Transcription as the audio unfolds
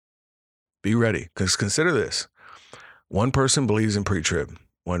Be ready, because consider this. One person believes in pre-trib.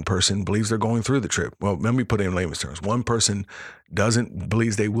 One person believes they're going through the trib. Well, let me put it in layman's terms. One person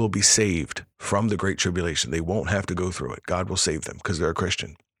believes they will be saved from the great tribulation. They won't have to go through it. God will save them because they're a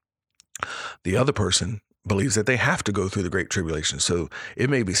Christian. The other person believes that they have to go through the great tribulation. So it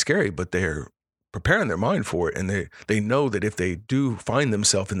may be scary, but they're preparing their mind for it. And they know that if they do find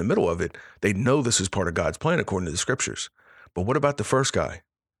themselves in the middle of it, they know this is part of God's plan according to the scriptures. But what about the first guy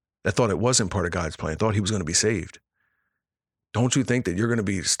that thought it wasn't part of God's plan, thought he was going to be saved? Don't you think that you're going to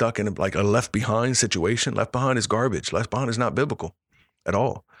be stuck in like a left behind situation? Left behind is garbage. Left behind is not biblical at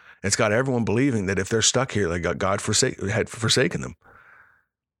all. It's got everyone believing that if they're stuck here, like God had forsaken them.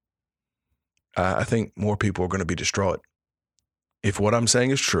 I think more people are going to be distraught. If what I'm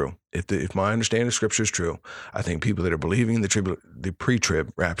saying is true, if my understanding of scripture is true, I think people that are believing the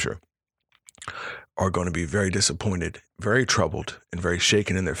pre-trib rapture are going to be very disappointed, very troubled, and very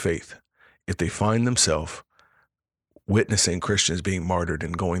shaken in their faith if they find themselves witnessing Christians being martyred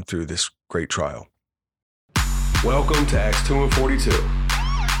and going through this great trial. Welcome to Acts 2 and 42.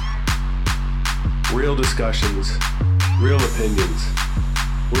 Real discussions, real opinions,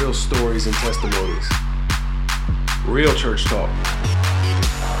 real stories and testimonies, real church talk.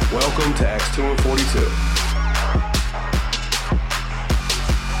 Welcome to Acts 2 and 42.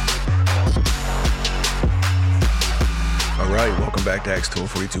 All right, welcome back to Acts 2 and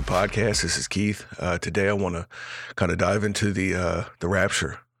 42 podcast. This is Keith. Today I want to kind of dive into the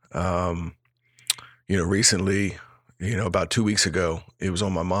rapture. Recently, about 2 weeks ago, it was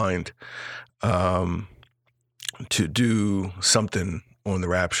on my mind to do something on the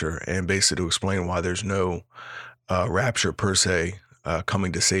rapture and basically to explain why there's no rapture per se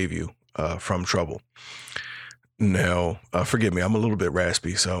coming to save you from trouble. Now, forgive me, I'm a little bit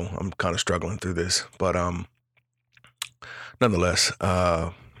raspy, so I'm kind of struggling through this, but nonetheless,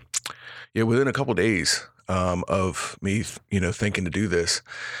 within a couple of days of me, thinking to do this,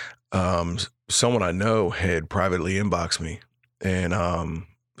 someone I know had privately inboxed me and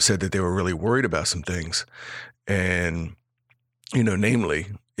said that they were really worried about some things, and namely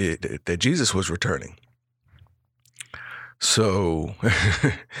that Jesus was returning. So,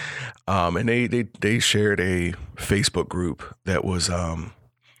 and they shared a Facebook group that was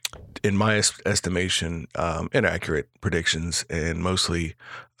in my estimation, inaccurate predictions and mostly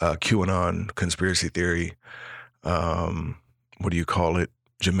QAnon conspiracy theory. What do you call it?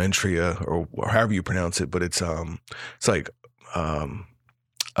 Gematria, or however you pronounce it. But it's like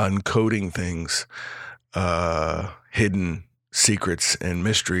uncoding things, hidden secrets and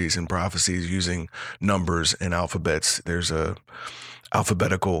mysteries and prophecies using numbers and alphabets. There's a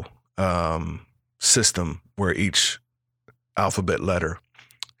alphabetical system where each alphabet letter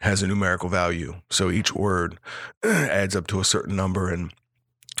has a numerical value. So each word adds up to a certain number. And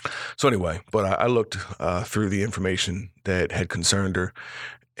so anyway, but I looked through the information that had concerned her,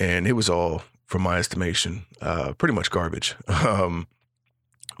 and it was all, from my estimation, pretty much garbage.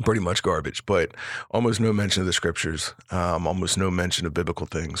 Pretty much garbage, but almost no mention of the scriptures, almost no mention of biblical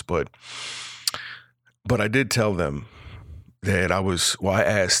things. But I did tell them that I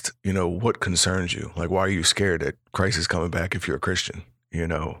asked, what concerns you? Like, why are you scared that Christ is coming back if you're a Christian? I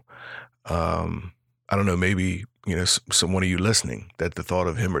don't know, maybe, one of you listening, that the thought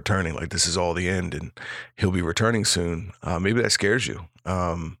of him returning, like this is all the end and he'll be returning soon. Maybe that scares you.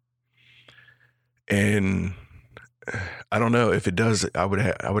 And I don't know if it does. I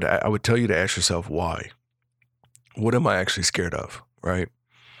would tell you to ask yourself why. What am I actually scared of? Right.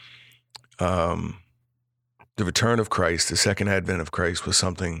 The return of Christ, the second advent of Christ, was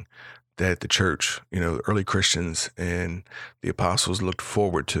something that the church, the early Christians and the apostles looked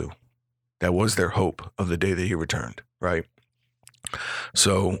forward to. That was their hope of the day that he returned, right?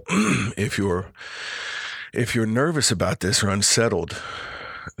 So if you're nervous about this or unsettled,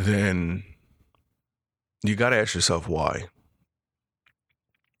 then you got to ask yourself why.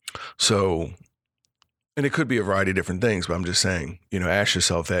 So, and it could be a variety of different things, but I'm just saying, ask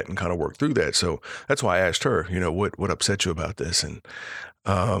yourself that and kind of work through that. So that's why I asked her, what upset you about this? And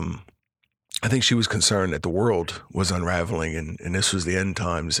I think she was concerned that the world was unraveling and this was the end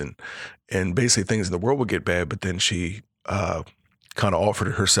times and basically things in the world would get bad. But then she kind of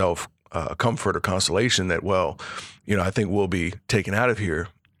offered herself comfort or consolation that, well, I think we'll be taken out of here,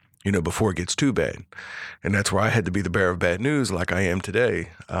 before it gets too bad. And that's where I had to be the bearer of bad news like I am today,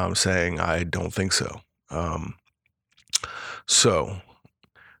 saying I don't think so. So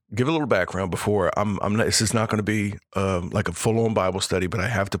give a little background before I'm not, this is not going to be like a full on Bible study, but I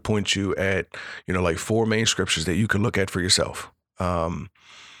have to point you at, like 4 main scriptures that you can look at for yourself.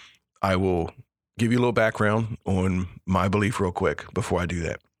 I will give you a little background on my belief real quick before I do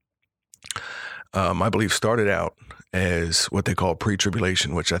that. My belief started out as what they call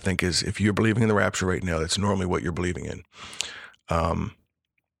pre-tribulation, which I think is, if you're believing in the rapture right now, that's normally what you're believing in.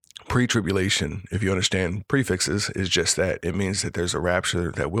 Pre-tribulation, if you understand prefixes, is just that. It means that there's a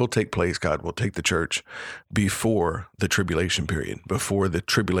rapture that will take place. God will take the church before the tribulation period, before the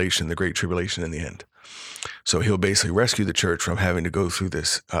tribulation, the great tribulation in the end. So he'll basically rescue the church from having to go through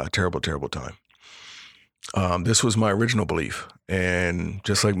this terrible, terrible time. This was my original belief. And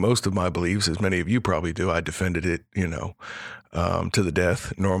just like most of my beliefs, as many of you probably do, I defended it, to the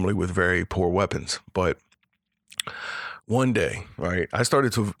death, normally with very poor weapons. But one day, right, I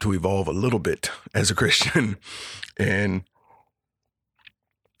started to evolve a little bit as a Christian. And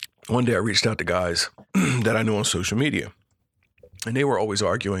one day I reached out to guys that I knew on social media. And they were always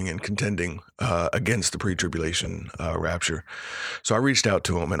arguing and contending against the pre-tribulation rapture. So I reached out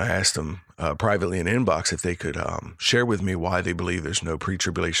to them and I asked them privately in inbox if they could share with me why they believe there's no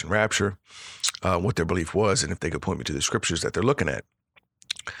pre-tribulation rapture, what their belief was, and if they could point me to the scriptures that they're looking at.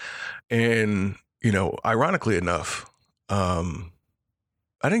 And, ironically enough, I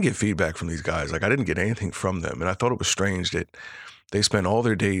didn't get feedback from these guys. Like, I didn't get anything from them. And I thought it was strange that they spent all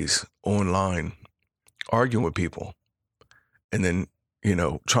their days online arguing with people. And then,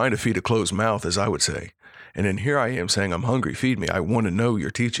 trying to feed a closed mouth, as I would say. And then here I am saying, I'm hungry, feed me. I want to know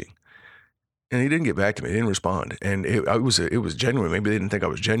your teaching. And he didn't get back to me. He didn't respond. And it was genuine. Maybe they didn't think I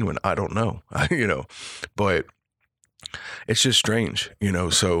was genuine. I don't know, but it's just strange,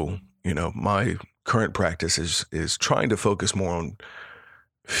 So, my current practice is trying to focus more on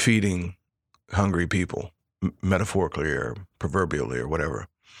feeding hungry people, metaphorically or proverbially or whatever.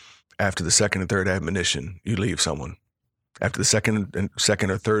 After the second and third admonition, you leave someone. After the second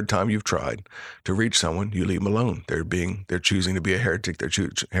or third time you've tried to reach someone, you leave them alone. They're choosing to be a heretic.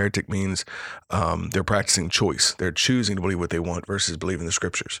 Heretic means they're practicing choice. They're choosing to believe what they want versus believing the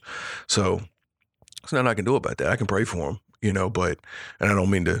scriptures. So there's nothing I can do about that. I can pray for them, and I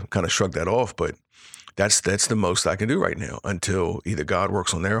don't mean to kind of shrug that off, but that's the most I can do right now until either God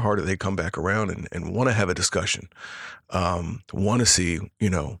works on their heart or they come back around and want to have a discussion, want to see,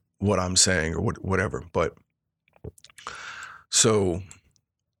 what I'm saying or whatever. But so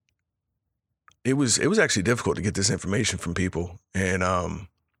it was actually difficult to get this information from people. And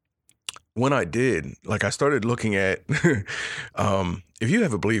when I did, I started looking at, if you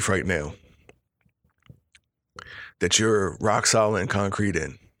have a belief right now that you're rock solid and concrete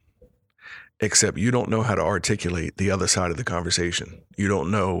in, except you don't know how to articulate the other side of the conversation. You don't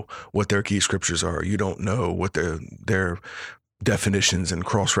know what their key scriptures are. You don't know what their definitions and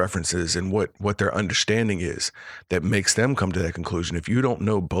cross references and what their understanding is that makes them come to that conclusion. If you don't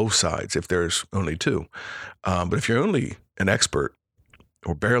know both sides, if there's only two, but if you're only an expert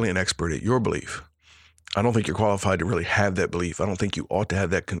or barely an expert at your belief, I don't think you're qualified to really have that belief. I don't think you ought to have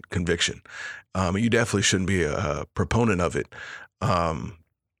that conviction. You definitely shouldn't be a proponent of it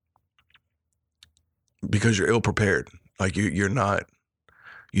because you're ill prepared. Like you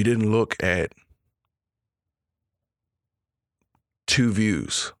didn't look at two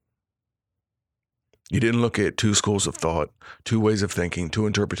views. You didn't look at two schools of thought, two ways of thinking, two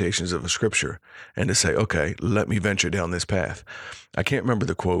interpretations of a scripture, and to say, okay, let me venture down this path. I can't remember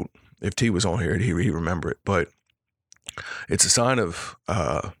the quote. If T was on here, he'd remember it. But it's a sign of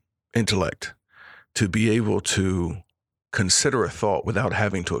intellect to be able to consider a thought without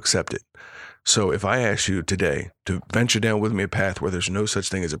having to accept it. So if I ask you today to venture down with me a path where there's no such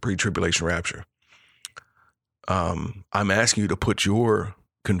thing as a pre-tribulation rapture, I'm asking you to put your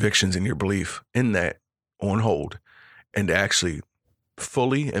convictions and your belief in that on hold and to actually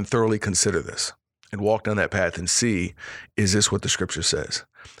fully and thoroughly consider this and walk down that path and see, is this what the scripture says?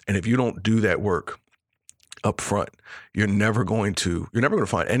 And if you don't do that work up front, you're never going to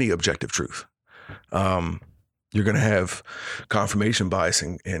find any objective truth. You're going to have confirmation bias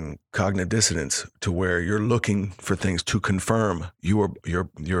and cognitive dissonance to where you're looking for things to confirm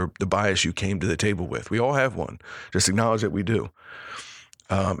the bias you came to the table with. We all have one. Just acknowledge that we do,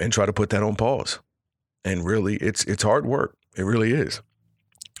 and try to put that on pause. And really, it's hard work. It really is.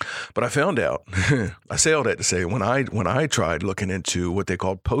 But I found out, I say all that to say, when I tried looking into what they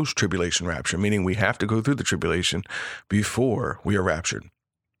call post-tribulation rapture, meaning we have to go through the tribulation before we are raptured.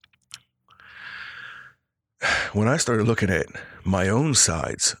 When I started looking at my own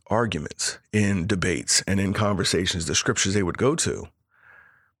side's arguments in debates and in conversations, the scriptures they would go to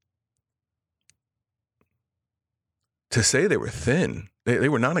say they were thin, they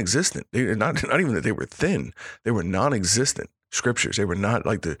were non-existent. Not even that they were thin, they were non-existent scriptures. They were not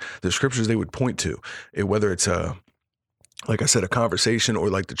like the scriptures they would point to, whether it's like I said, a conversation or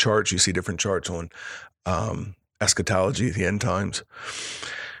like the charts. You see different charts on eschatology, the end times.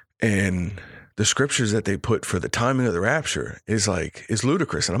 And the scriptures that they put for the timing of the rapture is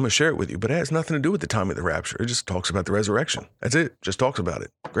ludicrous. And I'm going to share it with you, but it has nothing to do with the timing of the rapture. It just talks about the resurrection. That's it. Just talks about it.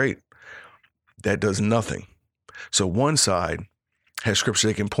 Great. That does nothing. So one side has scripture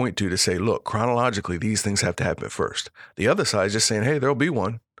they can point to say, look, chronologically, these things have to happen first. The other side is just saying, hey, there'll be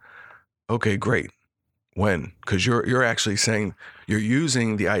one. Okay, great. When? Because you're actually saying, you're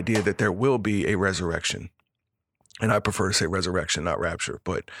using the idea that there will be a resurrection. And I prefer to say resurrection, not rapture,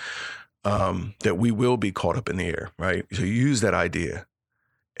 but that we will be caught up in the air, right? So you use that idea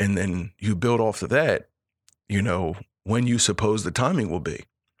and then you build off of that, when you suppose the timing will be.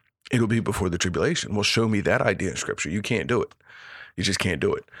 It'll be before the tribulation. Well, show me that idea in scripture. You can't do it. You just can't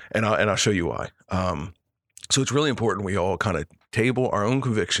do it. And I'll show you why. So it's really important we all kind of table our own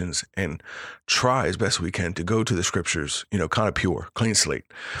convictions and try as best we can to go to the scriptures, kind of pure, clean slate.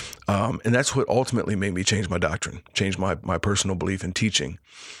 And that's what ultimately made me change my doctrine, change my personal belief in teaching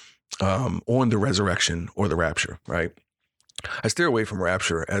on the resurrection or the rapture, right? I steer away from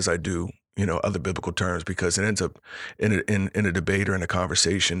rapture as I do, other biblical terms, because it ends up in a debate or in a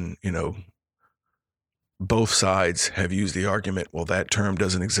conversation, both sides have used the argument, well, that term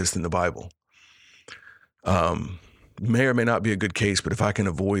doesn't exist in the Bible. May or may not be a good case, but if I can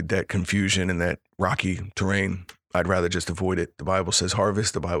avoid that confusion and that rocky terrain, I'd rather just avoid it. The Bible says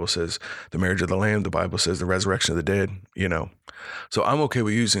harvest. The Bible says the marriage of the Lamb. The Bible says the resurrection of the dead, So I'm okay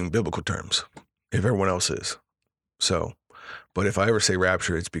with using biblical terms if everyone else is. So, but if I ever say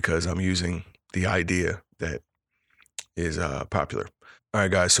rapture, it's because I'm using the idea that is popular. All right,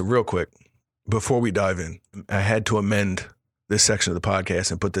 guys. So real quick, before we dive in, I had to amend this section of the podcast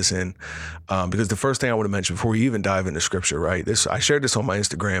and put this in because the first thing I want to mention before we even dive into scripture, right? I shared this on my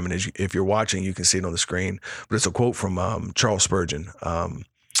Instagram, and if you're watching, you can see it on the screen. But it's a quote from Charles Spurgeon,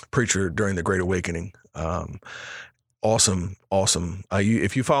 preacher during the Great Awakening. Awesome.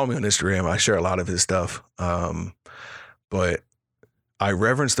 If you follow me on Instagram, I share a lot of his stuff. But I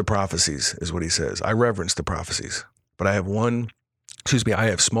reverence the prophecies, is what he says. I reverence the prophecies, but I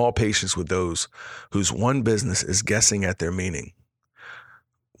have small patience with those whose one business is guessing at their meaning.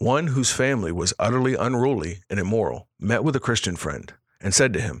 One whose family was utterly unruly and immoral met with a Christian friend and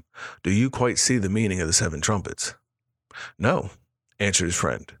said to him, "Do you quite see the meaning of the 7 trumpets?" "No," answered his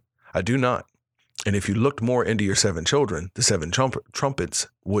friend, "I do not. And if you looked more into your 7 children, the 7 trumpets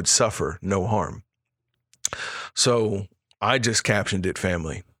would suffer no harm." So I just captioned it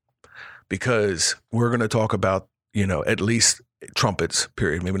family, because we're going to talk about, at least trumpets,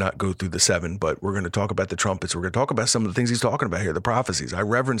 period. Maybe not go through the 7, but we're going to talk about the trumpets. We're going to talk about some of the things he's talking about here, the prophecies. I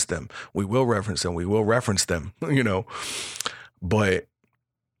reverence them. We will reference them. We will reference them, but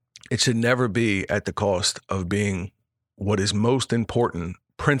it should never be at the cost of being what is most important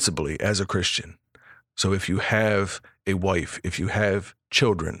principally as a Christian. So if you have a wife, if you have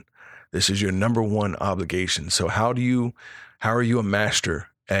children, this is your number one obligation. So how are you a master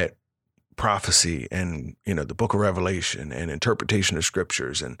at prophecy and, the book of Revelation and interpretation of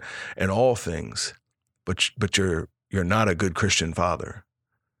scriptures and all things, but you're not a good Christian father.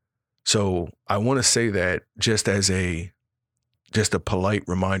 So I want to say that just as a polite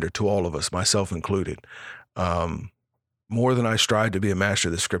reminder to all of us, myself included, more than I strive to be a master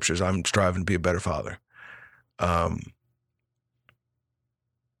of the scriptures, I'm striving to be a better father.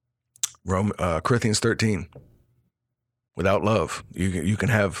 Corinthians 13, without love, you can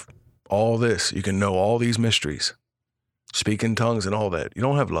have all this, you can know all these mysteries, speak in tongues and all that. You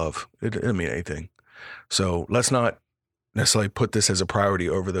don't have love, it doesn't mean anything. So let's not necessarily put this as a priority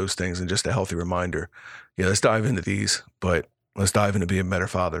over those things. And just a healthy reminder, let's dive into these, but let's dive into being better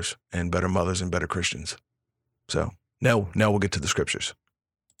fathers and better mothers and better Christians. So now we'll get to the scriptures.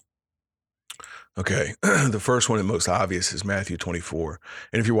 Okay, the first one and most obvious is Matthew 24.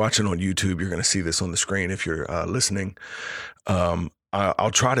 And if you're watching on YouTube, you're going to see this on the screen. If you're listening,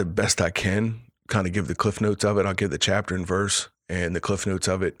 I'll try the best I can kind of give the cliff notes of it. I'll give the chapter and verse and the cliff notes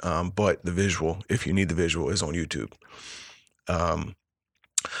of it. But the visual, if you need the visual, is on YouTube.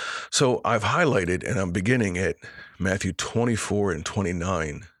 So I've highlighted, and I'm beginning at Matthew 24 and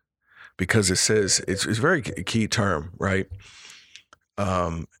 29, because it says, it's a very key term, right?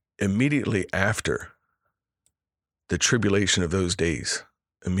 Immediately after the tribulation of those days,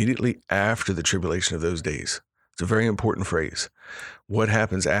 immediately after the tribulation of those days. It's a very important phrase. What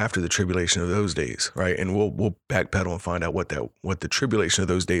happens after the tribulation of those days, right? And we'll backpedal and find out what the tribulation of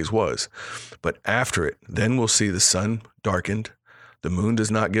those days was. But after it, then we'll see the sun darkened, the moon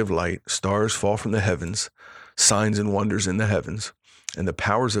does not give light, stars fall from the heavens, signs and wonders in the heavens, and the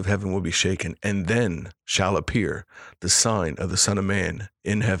powers of heaven will be shaken, and then shall appear the sign of the Son of Man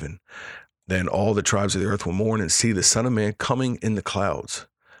in heaven. Then all the tribes of the earth will mourn and see the Son of Man coming in the clouds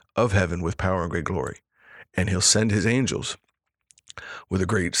of heaven with power and great glory. And he'll send his angels with a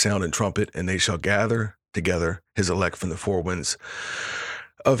great sound and trumpet, and they shall gather together his elect from the four winds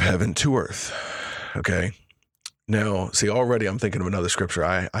of heaven to earth. Okay. Now, see, already I'm thinking of another scripture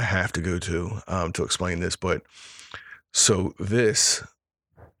I have to go to explain this. But so this,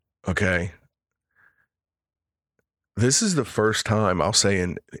 okay, this is the first time I'll say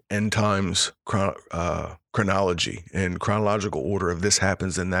in end times chronology and chronological order of this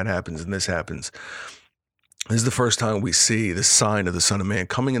happens and that happens and this happens. This is the first time we see the sign of the Son of Man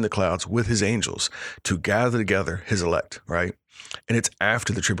coming in the clouds with his angels to gather together his elect, right? And it's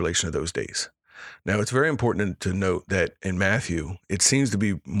after the tribulation of those days. Now, it's very important to note that in Matthew, it seems to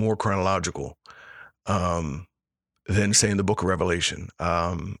be more chronological than, say, in the book of Revelation.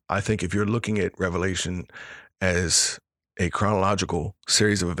 I think if you're looking at Revelation as a chronological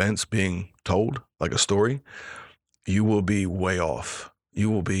series of events being told, like a story, you will be way off. You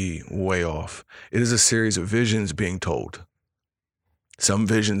will be way off. It is a series of visions being told. Some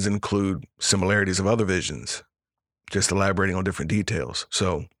visions include similarities of other visions, just elaborating on different details.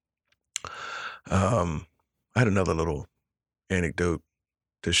 So I had another little anecdote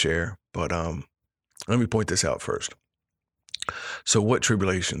to share, but let me point this out first. So what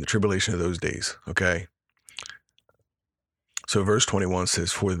tribulation? The tribulation of those days, okay? So verse 21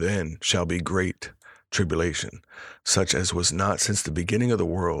 says, "For then shall be great tribulation, such as was not since the beginning of the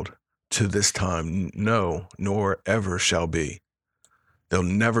world to this time, no, nor ever shall be." There'll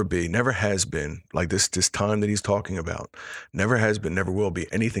never be, never has been, like this time that he's talking about, never has been, never will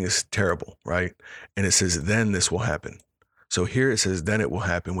be. Anything is terrible, right? And it says, then this will happen. So here it says, then it will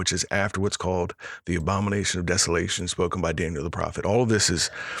happen, which is after what's called the abomination of desolation spoken by Daniel the prophet. All of this is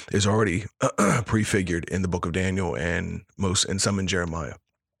already prefigured in the book of Daniel and some in Jeremiah.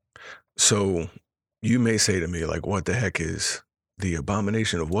 So you may say to me, like, what the heck is the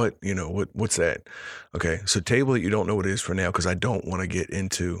abomination of what? What's that? Okay, so table it, you don't know what it is for now, because I don't want to get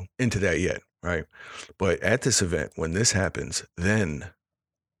into that yet, right? But at this event, when this happens, then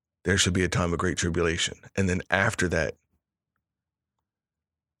there should be a time of great tribulation. And then after that,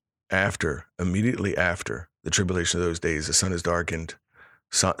 immediately after the tribulation of those days, the sun is darkened,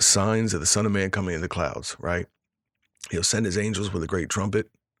 signs of the Son of Man coming in the clouds, right? He'll send his angels with a great trumpet,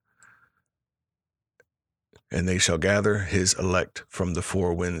 and they shall gather his elect from the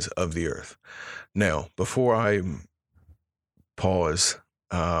four winds of the earth. Now, before I pause,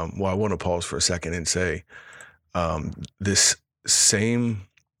 I want to pause for a second and say this same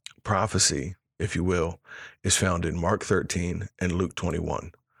prophecy, if you will, is found in Mark 13 and Luke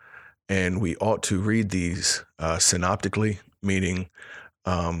 21. And we ought to read these synoptically, meaning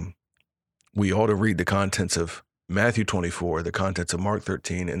we ought to read the contents of Matthew 24, the contents of Mark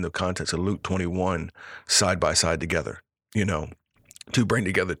 13, and the contents of Luke 21 side by side together, to bring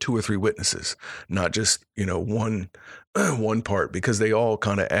together two or three witnesses, not just, one part, because they all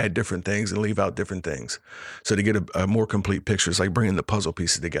kind of add different things and leave out different things. So to get a more complete picture, it's like bringing the puzzle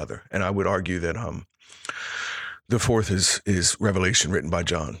pieces together. And I would argue that the fourth is Revelation, written by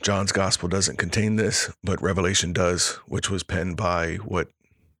John. John's gospel doesn't contain this, but Revelation does, which was penned by what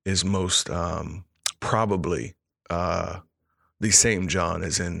is most probably the same John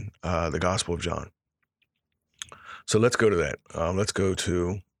as in the Gospel of John. So let's go to that. Let's go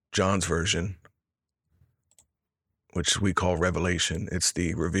to John's version, which we call Revelation. It's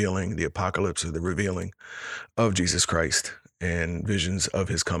the revealing, the apocalypse, or the revealing of Jesus Christ and visions of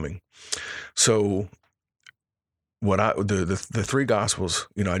his coming. So the three Gospels,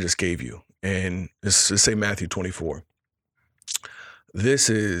 I just gave you, and let's say Matthew 24. This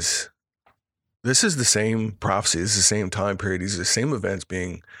is the same prophecy. This is the same time period. These are the same events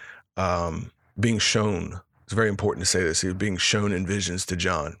being shown. It's very important to say this. He was being shown in visions to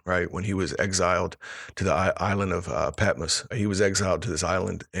John, right? When he was exiled to the island of Patmos. He was exiled to this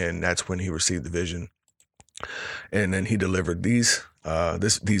island, and that's when he received the vision. And then he delivered these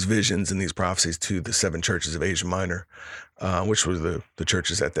visions and these prophecies to the seven churches of Asia Minor, which were the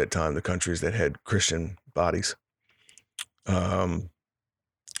churches at that time, the countries that had Christian bodies. So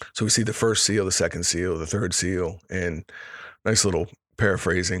we see the first seal, the second seal, the third seal, and nice little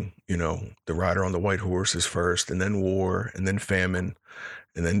paraphrasing, the rider on the white horse is first, and then war, and then famine,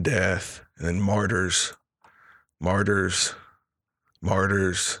 and then death, and then martyrs.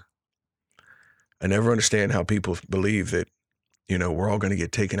 I never understand how people believe that, we're all going to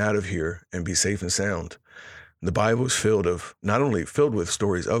get taken out of here and be safe and sound. The Bible is not only filled with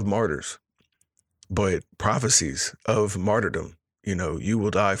stories of martyrs, but prophecies of martyrdom. You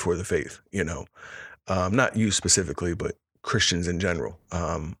will die for the faith, not you specifically, but Christians in general.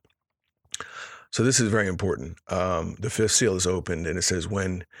 So this is very important. The fifth seal is opened, and it says,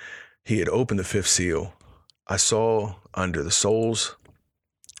 when he had opened the fifth seal, I saw under the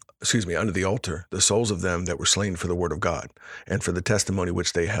altar, the souls of them that were slain for the word of God and for the testimony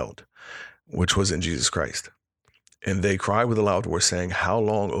which they held, which was in Jesus Christ. And they cried with a loud voice, saying, How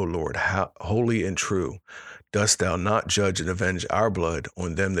long, O Lord, holy and true, dost thou not judge and avenge our blood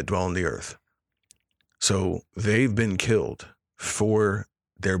on them that dwell on the earth? So they've been killed for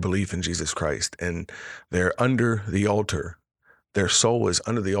their belief in Jesus Christ, and they're under the altar. Their soul is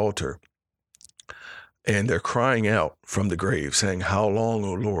under the altar, and they're crying out from the grave, saying, How long,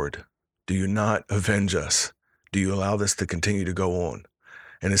 O Lord, do you not avenge us? Do you allow this to continue to go on?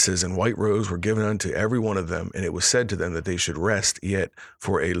 And it says, and white robes were given unto every one of them, and it was said to them that they should rest yet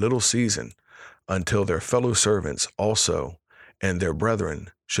for a little season, until their fellow servants also and their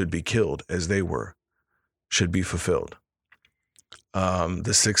brethren should be killed as they were, should be fulfilled.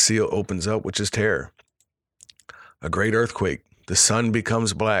 The sixth seal opens up, which is terror. A great earthquake. The sun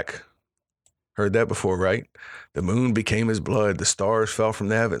becomes black. Heard that before, right? The moon became as blood. The stars fell from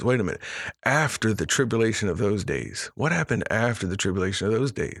the heavens. Wait a minute. After the tribulation of those days, what happened after the tribulation of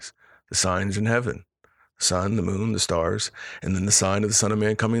those days? The signs in heaven, the sun, the moon, the stars, and then the sign of the Son of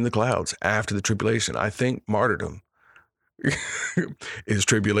Man coming in the clouds after the tribulation. I think martyrdom is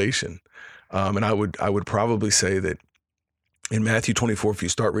tribulation. And I would probably say that in Matthew 24, if you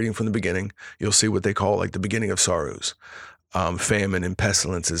start reading from the beginning, you'll see what they call like the beginning of sorrows. Famine and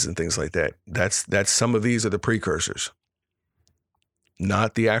pestilences and things like that. That's some of these are the precursors,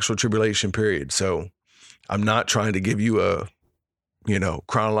 not the actual tribulation period. So I'm not trying to give you a,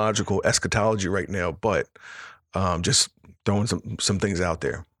 chronological eschatology right now, but just throwing some things out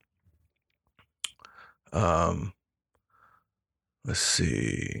there. Let's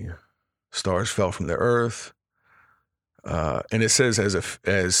see. Stars fell from the earth. And it says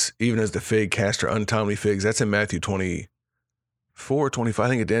even as the fig cast her untimely figs. That's in Matthew 24, 25, I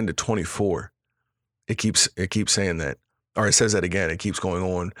think at the end of 24, it keeps saying that, or it says that again, it keeps going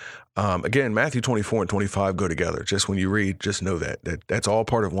on. Again, Matthew 24 and 25 go together. Just when you read, just know that's all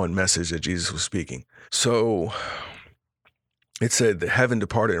part of one message that Jesus was speaking. So it said that heaven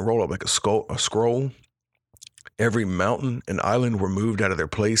departed and rolled up like a scroll. Every mountain and island were moved out of their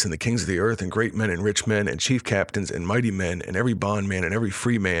place, and the kings of the earth and great men and rich men and chief captains and mighty men and every bondman and every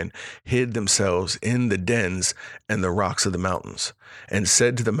free man hid themselves in the dens and the rocks of the mountains, and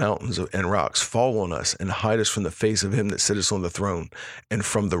said to the mountains and rocks, Fall on us and hide us from the face of him that sitteth on the throne and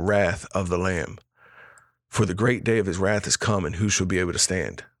from the wrath of the Lamb. For the great day of his wrath is come, and who shall be able to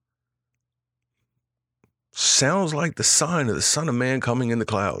stand? Sounds like the sign of the Son of Man coming in the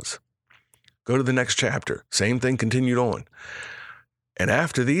clouds. Go to the next chapter. Same thing continued on. And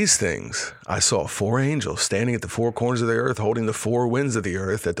after these things, I saw 4 angels standing at the 4 corners of the earth, holding the 4 winds of the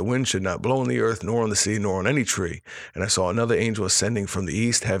earth, that the wind should not blow on the earth, nor on the sea, nor on any tree. And I saw another angel ascending from the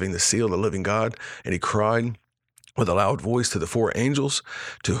east, having the seal of the living God. And he cried with a loud voice to the 4 angels,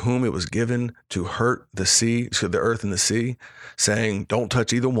 to whom it was given to hurt the sea, to the earth and the sea, saying, Don't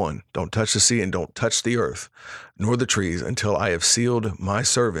touch either one. Don't touch the sea, and don't touch the earth, nor the trees, until I have sealed my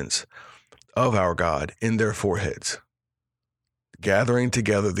servants of our God in their foreheads, gathering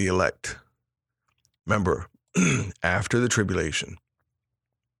together the elect. Remember, after the tribulation,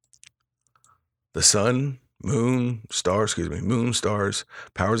 the sun, moon, stars,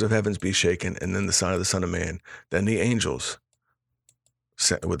 powers of heavens be shaken, and then the sign of the Son of Man. Then the angels,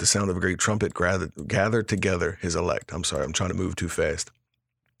 with the sound of a great trumpet, gather together his elect. I'm sorry, I'm trying to move too fast.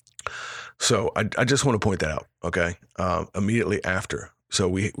 So I just want to point that out, okay? Immediately after. So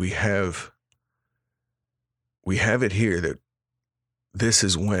we have it here that this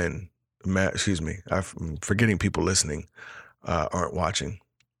is when, I'm forgetting people listening aren't watching.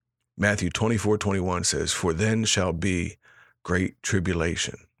 Matthew 24:21 says, For then shall be great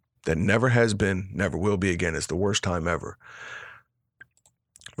tribulation that never has been, never will be again. It's the worst time ever.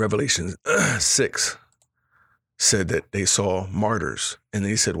 Revelation 6 said that they saw martyrs. And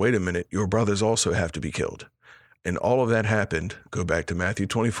then he said, wait a minute, your brothers also have to be killed. And all of that happened, go back to Matthew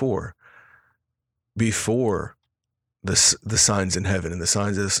 24, before the signs in heaven and the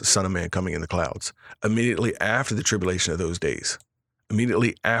signs of the Son of Man coming in the clouds, immediately after the tribulation of those days,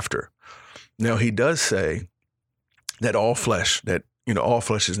 immediately after. Now, he does say that all flesh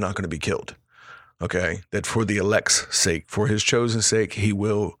is not going to be killed, okay? That for the elect's sake, for his chosen sake, he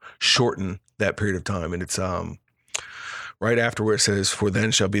will shorten that period of time. And it's right after where it says, for then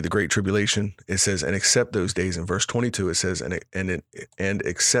shall be the great tribulation, it says, and except those days. In verse 22, it says, and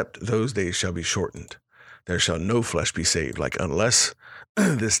except those days shall be shortened. There shall no flesh be saved. Like, unless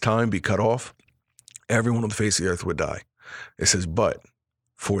this time be cut off, everyone on the face of the earth would die. It says, but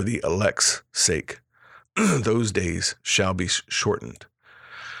for the elect's sake. Those days shall be shortened.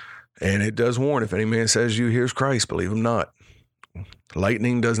 And it does warn, if any man says you, here's Christ, believe him not.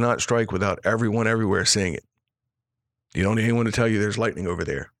 Lightning does not strike without everyone everywhere seeing it. You don't need anyone to tell you there's lightning over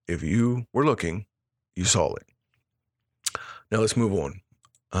there. If you were looking, you saw it. Now let's move on.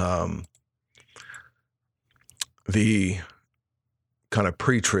 The kind of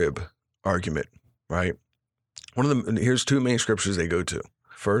pre-trib argument, right? Here's two main scriptures they go to.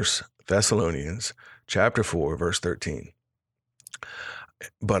 1 Thessalonians chapter 4, verse 13.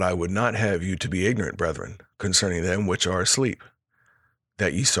 But I would not have you to be ignorant, brethren, concerning them which are asleep,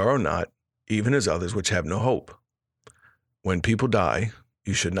 that ye sorrow not, even as others which have no hope. When people die,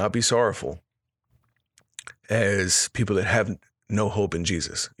 you should not be sorrowful as people that have no hope in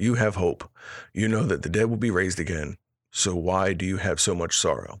Jesus. You have hope. You know that the dead will be raised again. So why do you have so much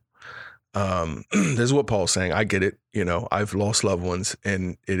sorrow? This is what Paul's saying. I get it. You know, I've lost loved ones,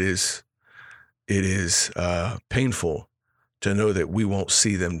 and it is painful to know that we won't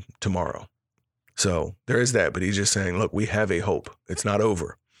see them tomorrow. So there is that, but he's just saying, look, we have a hope. It's not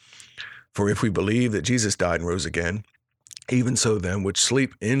over. For if we believe that Jesus died and rose again, even so them which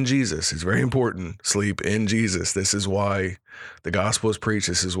sleep in Jesus, is very important, sleep in Jesus. This is why the gospel is preached.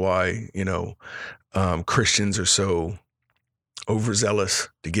 This is why, Christians are so overzealous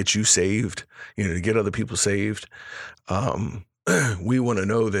to get you saved, to get other people saved. We want to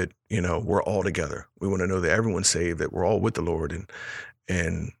know that, we're all together. We want to know that everyone's saved, that we're all with the Lord.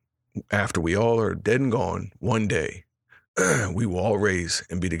 And after we all are dead and gone, one day we will all raise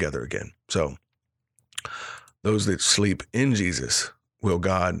and be together again. So those that sleep in Jesus will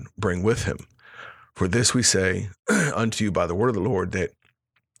God bring with him. For this we say unto you by the word of the Lord, that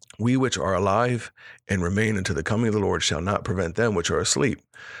we which are alive and remain unto the coming of the Lord shall not prevent them which are asleep.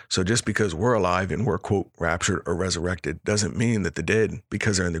 So just because we're alive and we're, quote, raptured or resurrected, doesn't mean that the dead,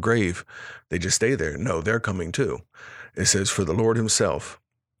 because they're in the grave, they just stay there. No, they're coming too. It says, for the Lord himself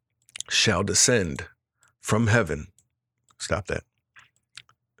shall descend from heaven. Stop that.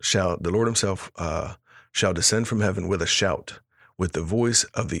 The Lord himself shall descend from heaven with a shout, with the voice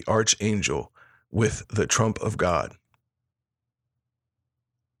of the archangel, with the trump of God.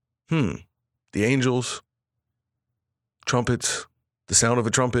 The angels, trumpets, the sound of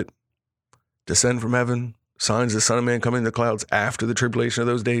a trumpet, descend from heaven, signs of the Son of Man coming in the clouds after the tribulation of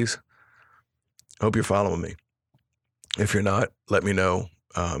those days. Hope you're following me. If you're not, let me know.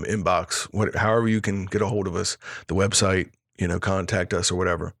 Inbox, however you can get a hold of us, the website, contact us or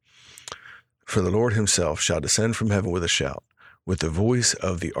whatever. For the Lord himself shall descend from heaven with a shout, with the voice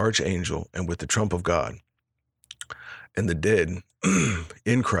of the archangel, and with the trump of God. And the dead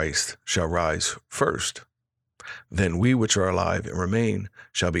in Christ shall rise first. Then we which are alive and remain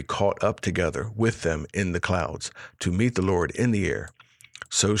shall be caught up together with them in the clouds to meet the Lord in the air.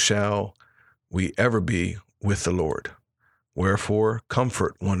 So shall we ever be with the Lord. Wherefore,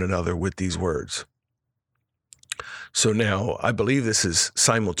 comfort one another with these words. So now, I believe this is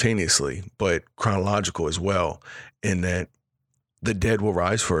simultaneously, but chronological as well, in that the dead will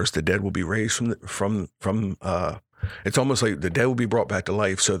rise first. The dead will be raised from it's almost like the dead will be brought back to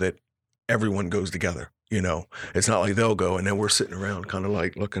life so that everyone goes together. It's not like they'll go and then we're sitting around kind of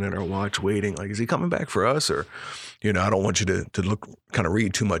like looking at our watch, waiting, like, is he coming back for us? Or, I don't want you to look, kind of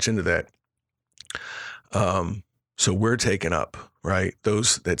read too much into that. So we're taken up, right?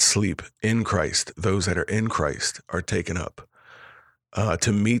 Those that sleep in Christ, those that are in Christ are taken up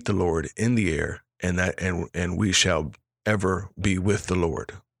to meet the Lord in the air, and we shall ever be with the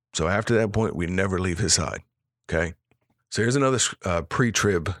Lord. So after that point, we never leave his side. Okay. So here's another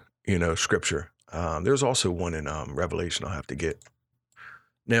pre-trib, scripture. There's also one in Revelation I'll have to get.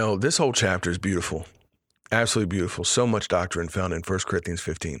 Now, this whole chapter is beautiful, absolutely beautiful. So much doctrine found in 1 Corinthians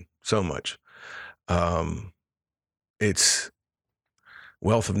 15, so much. It's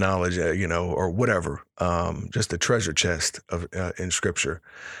wealth of knowledge, or whatever, just a treasure chest of in scripture.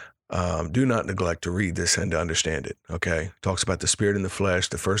 Do not neglect to read this and to understand it. Okay. Talks about the spirit and the flesh,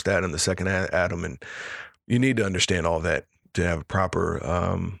 the first Adam, the second Adam. And you need to understand all that to have a proper,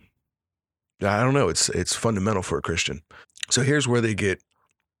 I don't know. It's fundamental for a Christian. So here's where they get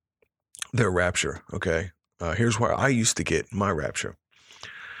their rapture. Okay. Here's where I used to get my rapture.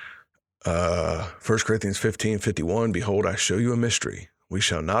 1 Corinthians 15:51, behold, I show you a mystery. We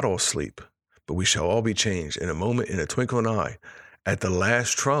shall not all sleep, but we shall all be changed in a moment, in a twinkle of an eye, at the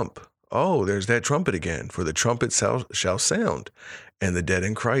last trump. Oh, there's that trumpet again. For the trumpet shall sound, and the dead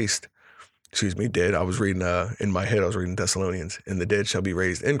in Christ, dead. I was reading, in my head, I was reading Thessalonians, and the dead shall be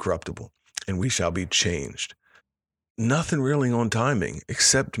raised incorruptible, and we shall be changed. Nothing really on timing,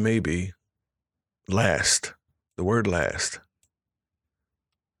 except maybe last, the word last.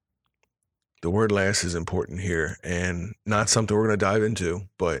 The word last is important here, and not something we're going to dive into,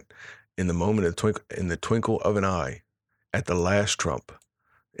 but in the moment of in the twinkle of an eye, at the last trump.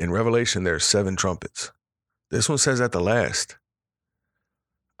 In Revelation, there are 7 trumpets. This one says at the last.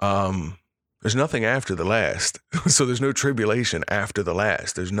 There's nothing after the last. So there's no tribulation after the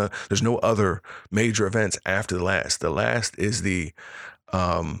last. There's no other major events after the last. The last is the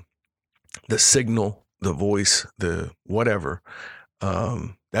signal, the voice, the whatever.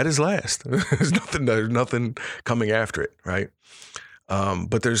 That is last. There's nothing coming after it, right?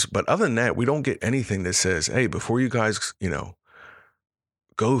 But other than that, we don't get anything that says, hey, before you guys,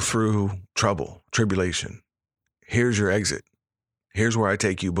 go through tribulation, here's your exit. Here's where I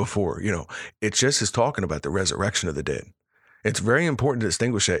take you before, it just is talking about the resurrection of the dead. It's very important to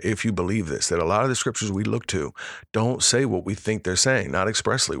distinguish that if you believe this, that a lot of the scriptures we look to don't say what we think they're saying, not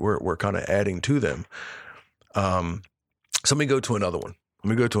expressly. We're kind of adding to them. So let me go to another one.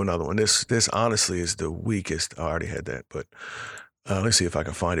 This honestly is the weakest. I already had that, but let's see if I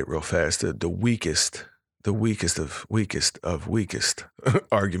can find it real fast. The weakest of weakest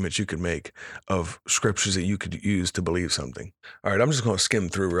arguments you could make of scriptures that you could use to believe something. All right, I'm just going to skim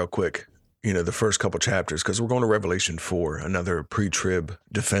through real quick, the first couple chapters, because we're going to Revelation 4, another pre-trib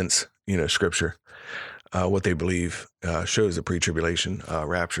defense, scripture. What they believe shows the pre-tribulation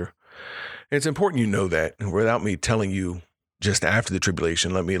rapture. And it's important you know that. Without me telling you just after the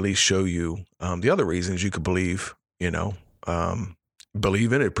tribulation, let me at least show you the other reasons you could believe,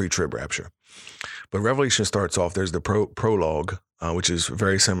 believe in a pre-trib rapture. But Revelation starts off, there's the prologue, which is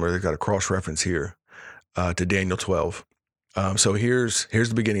very similar. They've got a cross-reference here to Daniel 12. So here's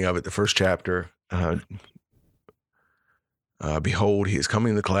the beginning of it, the first chapter. Behold, he is coming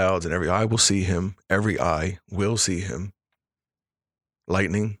in the clouds, and every eye will see him. Every eye will see him.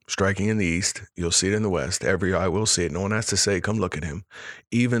 Lightning striking in the east, you'll see it in the west. Every eye will see it. No one has to say, come look at him.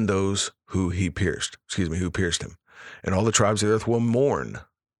 Even those who pierced him. And all the tribes of the earth will mourn.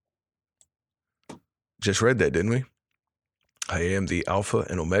 Just read that, didn't we? I am the Alpha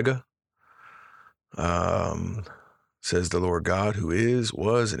and Omega, says the Lord God, who is,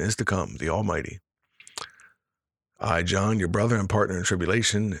 was, and is to come, the Almighty. I, John, your brother and partner in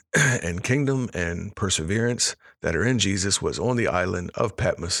tribulation and kingdom and perseverance that are in Jesus, was on the island of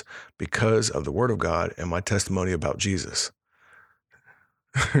Patmos because of the word of God and my testimony about Jesus.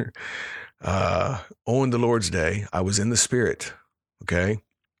 On the Lord's day, I was in the Spirit, okay?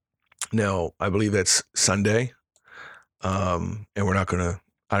 Now, I believe that's Sunday, and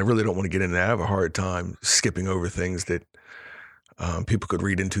I really don't want to get into that. I have a hard time skipping over things that people could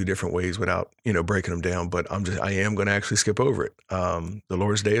read in 2 different ways without, breaking them down, but I am going to actually skip over it. The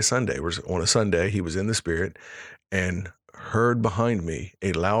Lord's Day is Sunday. On a Sunday, he was in the Spirit and heard behind me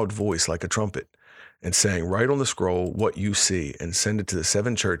a loud voice like a trumpet and saying, write on the scroll what you see and send it to the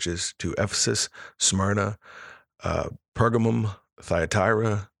 7 churches, to Ephesus, Smyrna, Pergamum,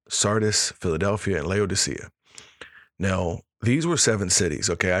 Thyatira, Sardis, Philadelphia, and Laodicea. Now, these were 7 cities,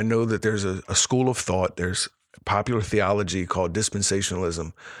 okay? I know that there's a school of thought. There's popular theology called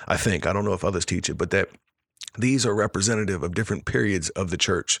dispensationalism, I think. I don't know if others teach it, but that these are representative of different periods of the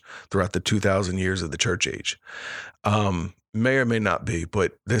church throughout the 2,000 years of the church age. May or may not be,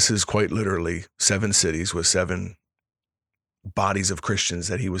 but this is quite literally 7 cities with 7 bodies of Christians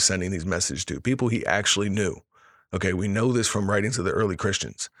that he was sending these messages to, people he actually knew. Okay, we know this from writings of the early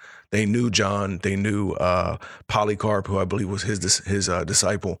Christians. They knew John, they knew Polycarp, who I believe was his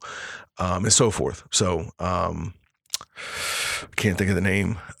disciple, and so forth. So, can't think of the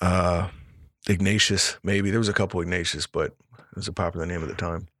name. Ignatius, maybe. There was a couple Ignatius, but it was a popular name at the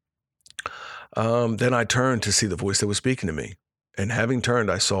time. Then I turned to see the voice that was speaking to me. And having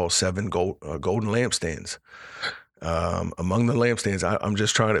turned, I saw 7 golden lampstands. Among the lampstands, I'm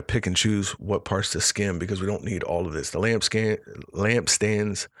just trying to pick and choose what parts to skim because we don't need all of this. The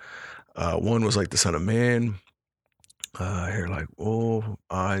lampstands, one was like the Son of Man, hair like wool,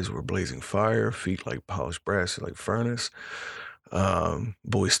 eyes were blazing fire, feet like polished brass, like furnace.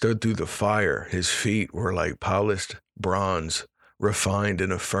 Boy stood through the fire. His feet were like polished bronze, refined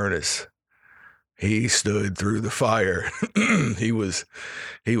in a furnace. He stood through the fire. He was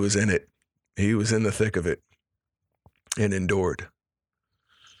in it. He was in the thick of it. And endured.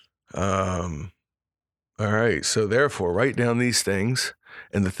 All right. So therefore, write down these things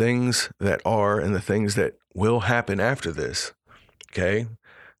and the things that are and the things that will happen after this. Okay.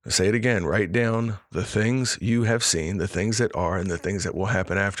 I'll say it again. Write down the things you have seen, the things that are, and the things that will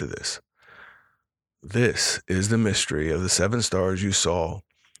happen after this. This is the mystery of the 7 stars you saw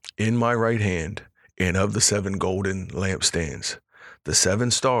in my right hand and of the 7 golden lampstands. The 7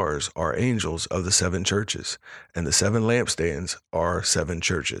 stars are angels of the 7 churches, and the 7 lampstands are 7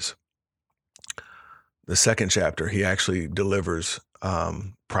 churches. The second chapter, he actually delivers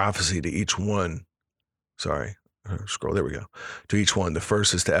prophecy to each one. Sorry, scroll, there we go. To each one. The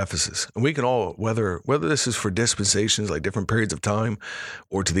first is to Ephesus. And we can all, whether this is for dispensations, like different periods of time,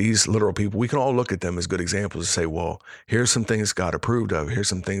 or to these literal people, we can all look at them as good examples and say, well, here's some things God approved of. Here's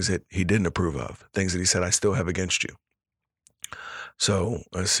some things that he didn't approve of. Things that he said, I still have against you. So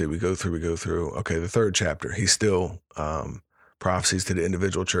let's see, we go through. Okay, the third chapter, he's still prophecies to the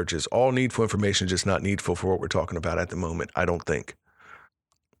individual churches. All needful information, just not needful for what we're talking about at the moment, I don't think.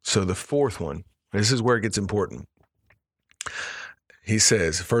 So the fourth one, this is where it gets important. He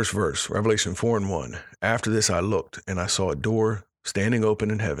says, first verse, Revelation 4:1, after this I looked, and I saw a door standing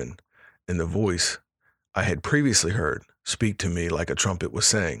open in heaven, and the voice I had previously heard speak to me like a trumpet was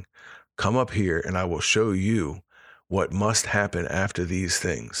saying, come up here, and I will show you what must happen after these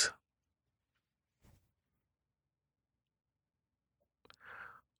things.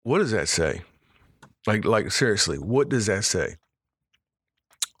 What does that say? Like seriously, what does that say?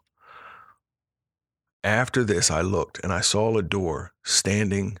 After this, I looked and I saw a door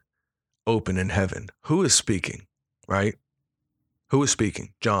standing open in heaven. Who is speaking, right? Who is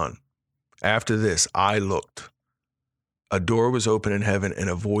speaking? John. After this, I looked. A door was open in heaven, and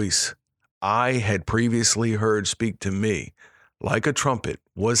a voice I had previously heard speak to me like a trumpet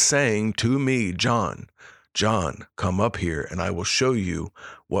was saying to me, John, John, come up here and I will show you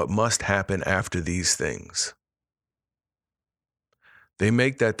what must happen after these things. They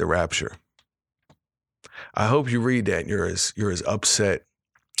make that the rapture. I hope you read that and you're as upset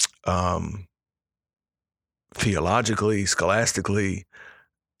theologically, scholastically,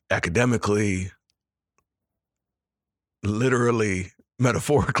 academically, literally,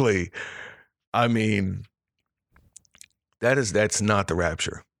 metaphorically. I mean, that's not the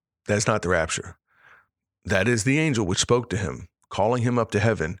rapture. That's not the rapture. That is the angel which spoke to him, calling him up to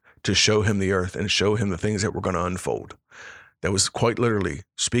heaven to show him the earth and show him the things that were going to unfold. That was quite literally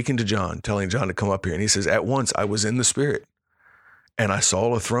speaking to John, telling John to come up here. And he says, at once I was in the spirit and I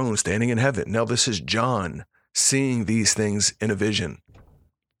saw a throne standing in heaven. Now this is John seeing these things in a vision.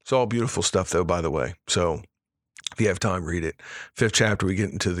 It's all beautiful stuff though, by the way. So if you have time, read it. 5th chapter, we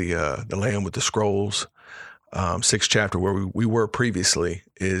get into the Lamb with the scrolls. 6th chapter, where we were previously,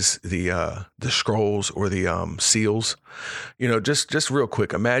 is the scrolls or the seals. You know, just real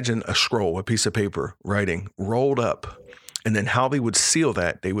quick, imagine a scroll, a piece of paper, writing rolled up, and then how they would seal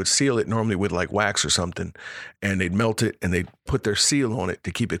that. They would seal it normally with like wax or something, and they'd melt it and they'd put their seal on it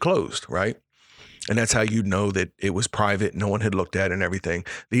to keep it closed, right? And that's how you'd know that it was private, no one had looked at it and everything.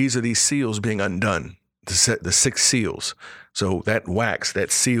 These are these seals being undone. The 6 seals. So that wax,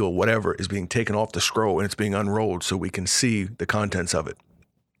 that seal, whatever, is being taken off the scroll and it's being unrolled so we can see the contents of it.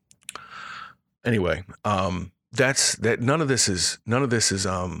 Anyway, that's that. None of this is none of this is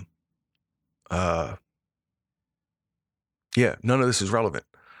relevant. That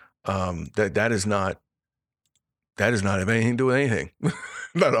is not have anything to do with anything.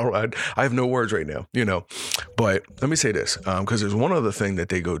 Not all right. I have no words right now, you know. But let me say this, because there's one other thing that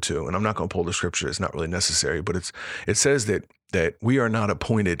they go to, and I'm not going to pull the scripture. It's not really necessary, but it says that we are not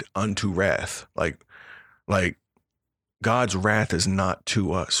appointed unto wrath. Like God's wrath is not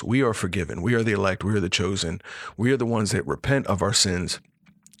to us. We are forgiven. We are the elect. We are the chosen. We are the ones that repent of our sins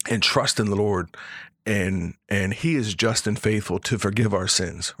and trust in the Lord. And he is just and faithful to forgive our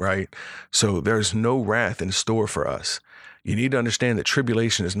sins, right? So there's no wrath in store for us. You need to understand that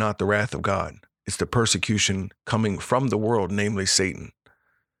tribulation is not the wrath of God. It's the persecution coming from the world, namely Satan.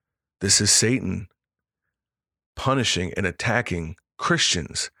 This is Satan punishing and attacking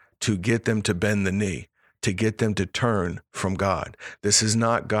Christians to get them to bend the knee, to get them to turn from God. This is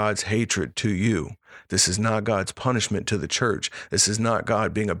not God's hatred to you. This is not God's punishment to the church. This is not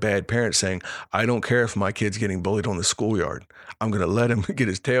God being a bad parent saying, I don't care if my kid's getting bullied on the schoolyard. I'm going to let him get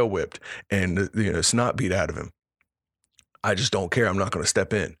his tail whipped and snot beat out of him. I just don't care. I'm not going to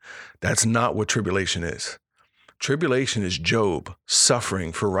step in. That's not what tribulation is. Tribulation is Job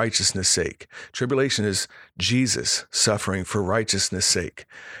suffering for righteousness' sake. Tribulation is Jesus suffering for righteousness' sake.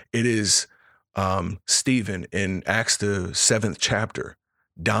 It is Stephen in Acts the 7th chapter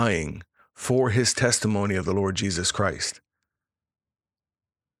dying for his testimony of the Lord Jesus Christ.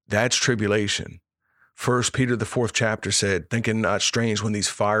 That's tribulation. 1 Peter the 4th chapter said, think it not strange when these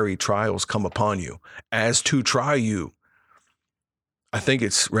fiery trials come upon you, as to try you. I think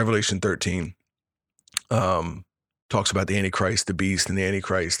it's Revelation 13, talks about the Antichrist, the beast, and the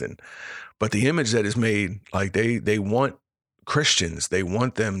Antichrist. But the image that is made, like they want Christians, they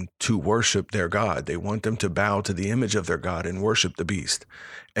want them to worship their God. They want them to bow to the image of their God and worship the beast.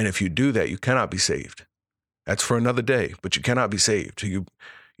 And if you do that, you cannot be saved. That's for another day, but you cannot be saved. You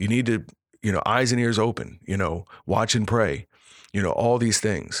need to eyes and ears open, watch and pray, all these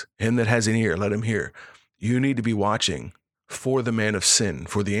things. Him that has an ear, let him hear. You need to be watching for the man of sin,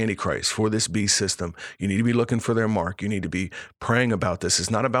 for the Antichrist, for this beast system. You need to be looking for their mark. You need to be praying about this. It's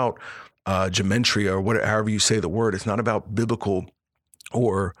not about gematria or whatever, however you say the word. It's not about biblical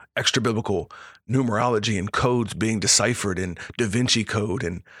or extra biblical numerology and codes being deciphered in Da Vinci Code,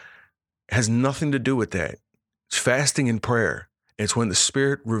 and it has nothing to do with that. It's fasting and prayer. It's when the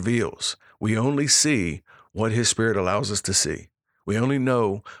Spirit reveals. We only see what His Spirit allows us to see. We only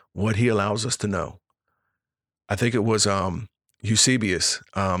know what He allows us to know. I think it was Eusebius,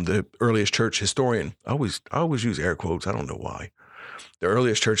 the earliest church historian. I always use air quotes. I don't know why. The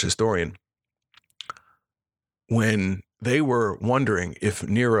earliest church historian, when they were wondering if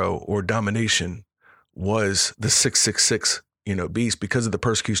Nero or Domitian was the 666, beast, because of the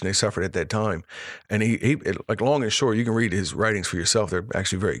persecution they suffered at that time. And he like, long and short, you can read his writings for yourself. They're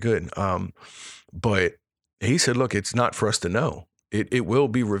actually very good. But he said, look, it's not for us to know. It will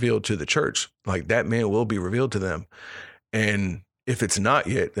be revealed to the church. Like, that man will be revealed to them. And if it's not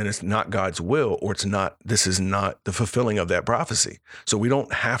yet, then it's not God's will, or this is not the fulfilling of that prophecy. So we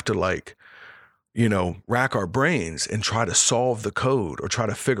don't have to rack our brains and try to solve the code or try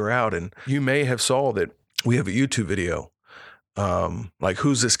to figure out. And you may have saw that we have a YouTube video, like,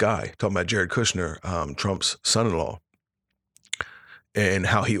 who's this guy? Talking about Jared Kushner, Trump's son-in-law, and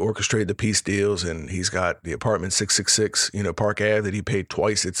how he orchestrated the peace deals. And he's got the apartment 666, Park Ave, that he paid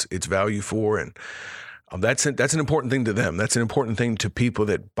twice its value for. And that's an important thing to them. That's an important thing to people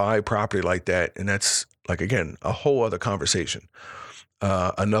that buy property like that. And that's, like, again, a whole other conversation,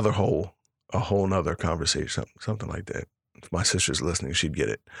 a whole nother conversation, something like that. If my sister's listening, she'd get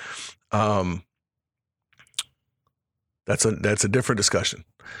it. That's a different discussion.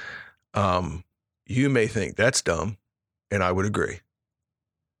 You may think that's dumb, and I would agree.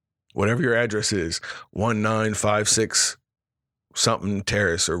 Whatever your address is, 1956 something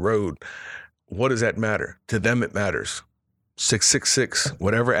terrace or road, what does that matter? To them, it matters. 666,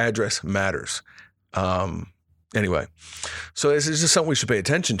 whatever address matters. Anyway, so this is just something we should pay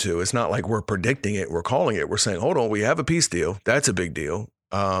attention to. It's not like we're predicting it, we're calling it. We're saying, hold on, we have a peace deal. That's a big deal.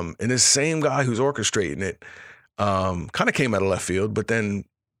 And this same guy who's orchestrating it kind of came out of left field, but then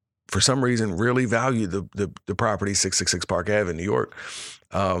for some reason really valued the property 666 Park Ave in New York.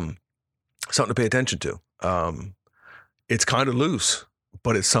 Something to pay attention to. It's kind of loose,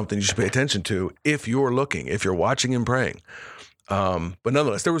 but it's something you should pay attention to if you're looking, if you're watching and praying. But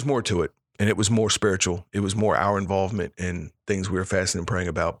nonetheless, there was more to it. And it was more spiritual. It was more our involvement in things we were fasting and praying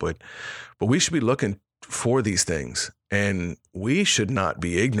about. But we should be looking for these things, and we should not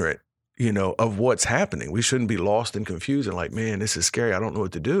be ignorant, of what's happening. We shouldn't be lost and confused and like, man, this is scary. I don't know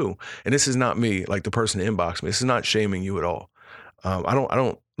what to do. And this is not me, like the person that inboxed me. This is not shaming you at all. I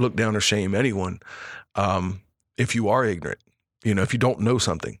don't look down or shame anyone. If you are ignorant, if you don't know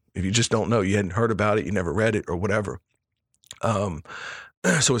something, if you just don't know, you hadn't heard about it, you never read it or whatever.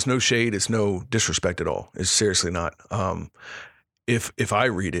 So it's no shade, it's no disrespect at all. It's seriously not. If I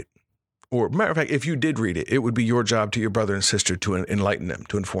read it, or matter of fact, if you did read it, it would be your job to your brother and sister to enlighten them,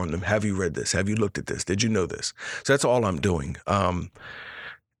 to inform them. Have you read this? Have you looked at this? Did you know this? So that's all I'm doing.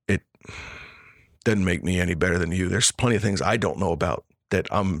 It doesn't make me any better than you. There's plenty of things I don't know about that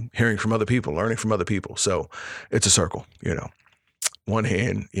I'm hearing from other people, learning from other people. So it's a circle, One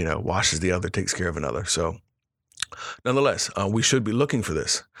hand, washes the other, takes care of another. So nonetheless, we should be looking for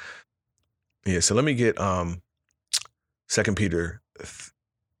this. Yeah, so let me get 2 Peter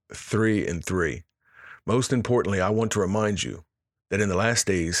 3:3. Most importantly, I want to remind you that in the last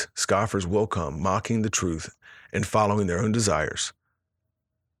days, scoffers will come, mocking the truth and following their own desires.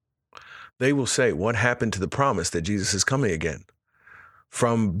 They will say, what happened to the promise that Jesus is coming again?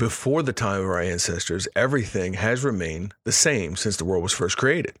 From before the time of our ancestors, everything has remained the same since the world was first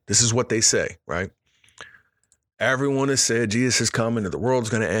created. This is what they say, right? Everyone has said Jesus is coming and the world's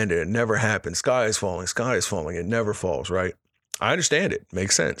going to end, and it never happens. Sky is falling, it never falls, right? I understand it.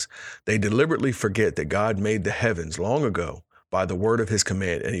 Makes sense. They deliberately forget that God made the heavens long ago by the word of his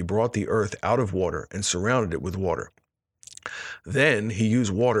command, and he brought the earth out of water and surrounded it with water. Then he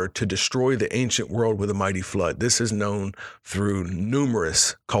used water to destroy the ancient world with a mighty flood. This is known through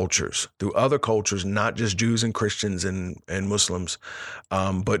numerous cultures, through other cultures, not just Jews and Christians and Muslims,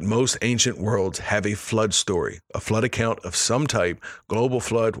 but most ancient worlds have a flood story, a flood account of some type, global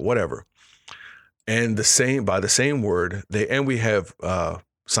flood, whatever. And by the same word, we have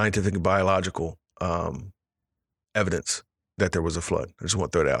scientific and biological evidence that there was a flood. I just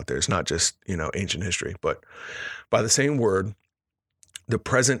want to throw it out there. It's not just, ancient history, but by the same word, the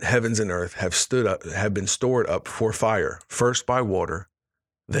present heavens and earth have been stored up for fire, first by water,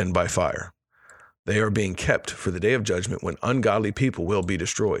 than by fire. They are being kept for the day of judgment when ungodly people will be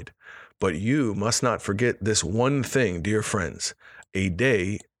destroyed. But you must not forget this one thing, dear friends. A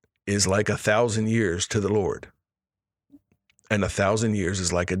day is like 1,000 years to the Lord, and 1,000 years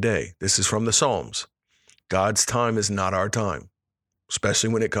is like a day. This is from the Psalms. God's time is not our time, especially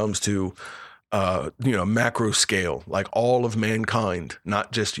when it comes to, macro scale, like all of mankind,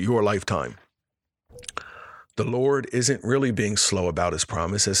 not just your lifetime. The Lord isn't really being slow about his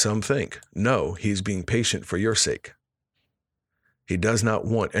promise, as some think. No, he's being patient for your sake. He does not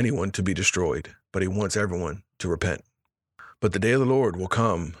want anyone to be destroyed, but he wants everyone to repent. But the day of the Lord will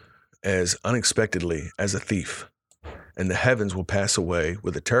come as unexpectedly as a thief, and the heavens will pass away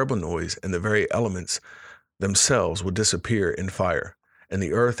with a terrible noise, and the very elements themselves will disappear in fire, and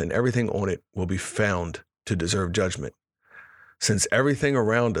the earth and everything on it will be found to deserve judgment. Since everything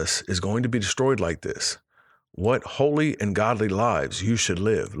around us is going to be destroyed like this, what holy and godly lives you should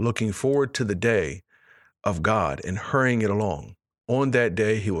live, looking forward to the day of God and hurrying it along. On that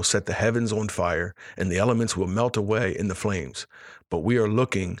day, he will set the heavens on fire and the elements will melt away in the flames. But we are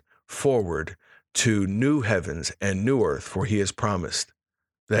looking forward to new heavens and new earth, for he has promised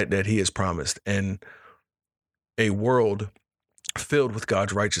that he has promised, and a world filled with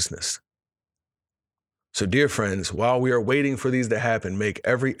God's righteousness. So, dear friends, while we are waiting for these to happen, make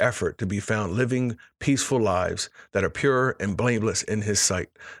every effort to be found living peaceful lives that are pure and blameless in his sight.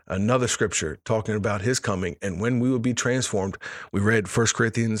 Another scripture talking about his coming and when we will be transformed. We read 1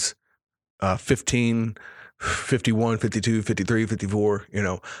 Corinthians 15, 51, 52, 53, 54,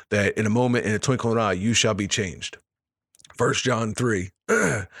 that in a moment, in a twinkling of an eye, you shall be changed. 1 John 3,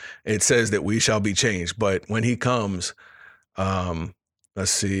 it says that we shall be changed. But when he comes,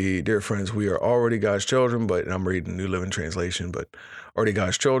 let's see, dear friends, we are already God's children, and I'm reading New Living Translation, but already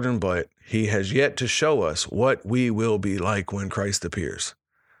God's children, but he has yet to show us what we will be like when Christ appears.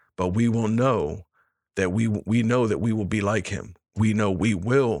 But we will know that we know that we will be like him. We know we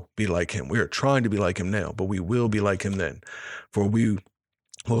will be like him. We are trying to be like him now, but we will be like him then. For we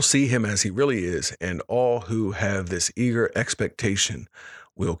will see him as he really is, and all who have this eager expectation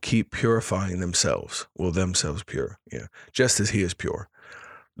will keep purifying themselves, pure, just as he is pure.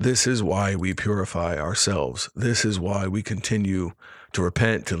 This is why we purify ourselves. This is why we continue to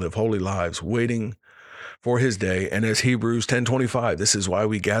repent, to live holy lives, waiting for his day. And as Hebrews 10:25, this is why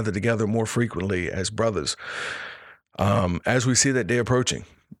we gather together more frequently as brothers, as we see that day approaching.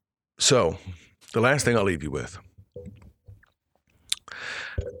 So the last thing I'll leave you with,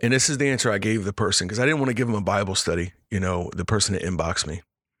 and this is the answer I gave the person, because I didn't want to give him a Bible study, the person that inboxed me.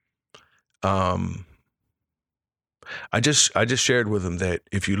 I just shared with him that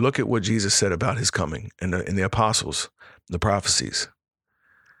if you look at what Jesus said about his coming and the apostles, the prophecies,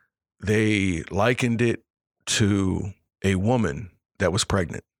 they likened it to a woman that was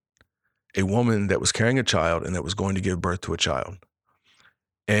pregnant, a woman that was carrying a child and that was going to give birth to a child.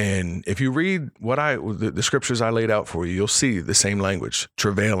 And if you read the scriptures I laid out for you, you'll see the same language,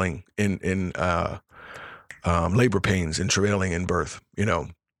 travailing in labor pains and travailing in birth,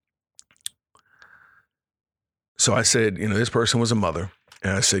 So I said, this person was a mother.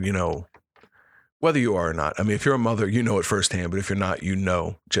 And I said, whether you are or not, if you're a mother, you know it firsthand. But if you're not,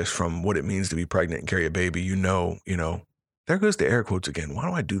 just from what it means to be pregnant and carry a baby, there goes the air quotes again. Why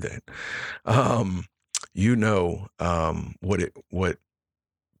do I do that? What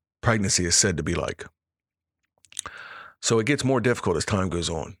pregnancy is said to be like. So it gets more difficult as time goes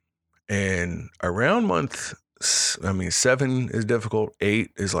on. And around month 7 is difficult.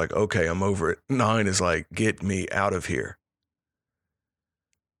 8 is like, okay, I'm over it. 9 is like, get me out of here.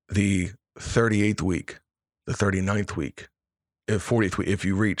 The 38th week, the 39th week, 40th week, if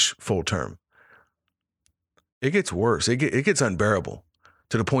you reach full term, it gets worse. It gets unbearable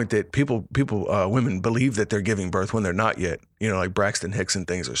to the point that women believe that they're giving birth when they're not yet. Like Braxton Hicks and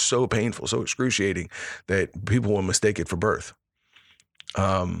things are so painful, so excruciating that people will mistake it for birth.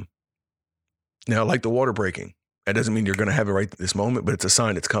 Now, like the water breaking, that doesn't mean you're going to have it right this moment, but it's a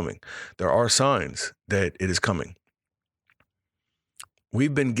sign it's coming. There are signs that it is coming.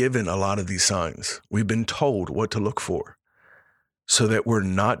 We've been given a lot of these signs. We've been told what to look for so that we're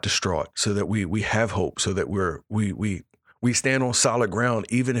not distraught, so that we have hope, so that we stand on solid ground,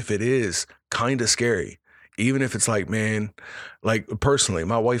 even if it is kind of scary. Even if it's like, man, like personally,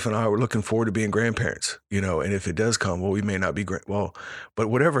 my wife and I were looking forward to being grandparents, and if it does come, well, we may not be but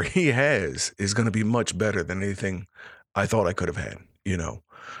whatever he has is going to be much better than anything I thought I could have had,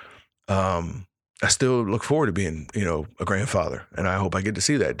 I still look forward to being, a grandfather, and I hope I get to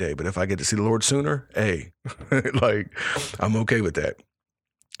see that day. But if I get to see the Lord sooner, hey, I'm okay with that.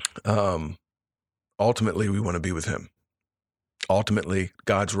 Ultimately, we want to be with him. Ultimately,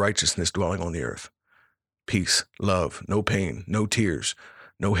 God's righteousness dwelling on the earth. Peace, love, no pain, no tears,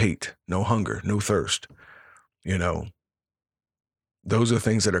 no hate, no hunger, no thirst. Those are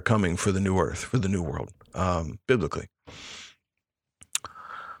things that are coming for the new earth, for the new world, biblically.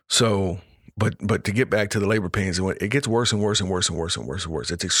 So, but to get back to the labor pains, it gets worse and worse and worse and worse and worse and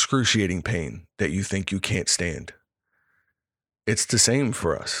worse. It's excruciating pain that you think you can't stand. It's the same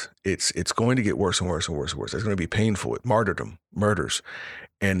for us. It's going to get worse and worse and worse and worse. It's going to be painful. Martyrdom, murders.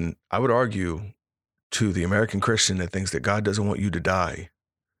 And I would argue to the American Christian that thinks that God doesn't want you to die,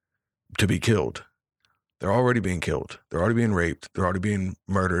 to be killed. They're already being killed. They're already being raped. They're already being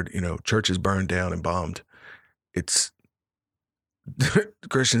murdered. Churches burned down and bombed.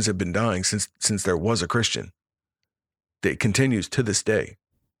 Christians have been dying since there was a Christian. It continues to this day.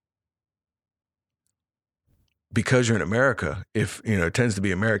 Because you're in America, if, it tends to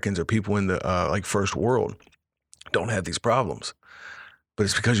be Americans or people in the first world don't have these problems. But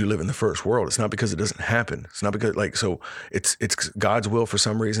it's because you live in the first world. It's not because it doesn't happen. It's not because it's God's will for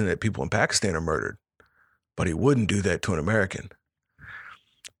some reason that people in Pakistan are murdered. But he wouldn't do that to an American.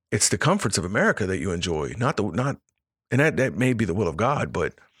 It's the comforts of America that you enjoy, and that may be the will of God,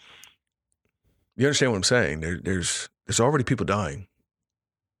 but you understand what I'm saying? There's already people dying.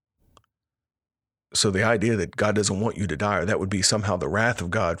 So the idea that God doesn't want you to die, or that would be somehow the wrath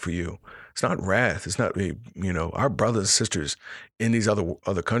of God for you. It's not wrath. It's not, our brothers and sisters in these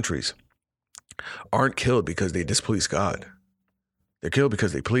other countries aren't killed because they displeased God. They're killed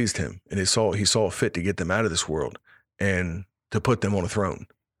because they pleased him, and he saw fit to get them out of this world and to put them on a throne.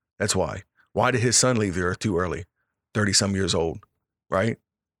 That's why. Why did his son leave the earth too early? 30-some years old, right?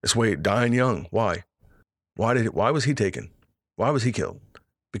 This way, dying young. Why? Why was he taken? Why was he killed?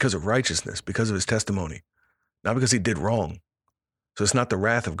 Because of righteousness, because of his testimony, not because he did wrong. So it's not the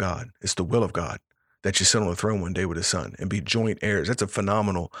wrath of God. It's the will of God that you sit on the throne one day with his son and be joint heirs. That's a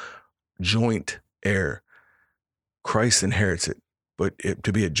phenomenal joint heir. Christ inherits it. But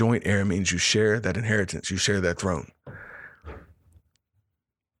to be a joint heir means you share that inheritance. You share that throne.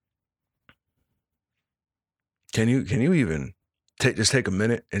 Can you even take a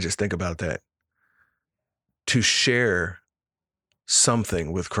minute and just think about that? To share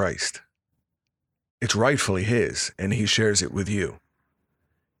something with Christ. It's rightfully his, and he shares it with you.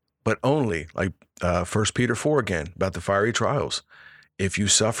 But only, like 1 Peter 4 again, about the fiery trials. If you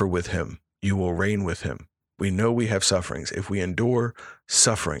suffer with him, you will reign with him. We know we have sufferings. If we endure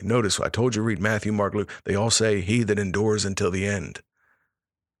suffering, notice, I told you, read Matthew, Mark, Luke, they all say, he that endures until the end.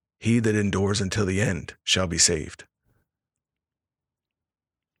 He that endures until the end shall be saved.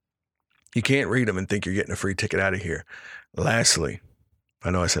 You can't read them and think you're getting a free ticket out of here. Lastly,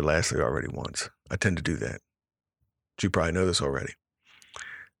 I know I said lastly already once. I tend to do that. But you probably know this already.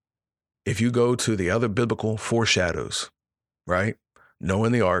 If you go to the other biblical foreshadows, right? Noah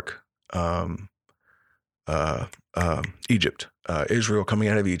and the ark, Egypt, Israel coming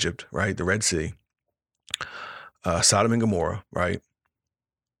out of Egypt, right? The Red Sea, Sodom and Gomorrah, right?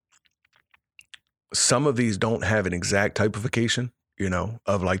 Some of these don't have an exact typification,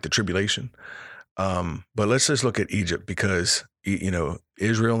 of like the tribulation. But let's just look at Egypt because,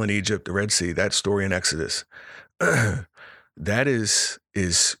 Israel and Egypt, the Red Sea, that story in Exodus, that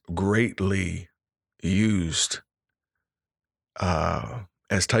is greatly used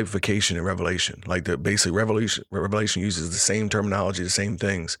as typification in Revelation. Like basically Revelation uses the same terminology, the same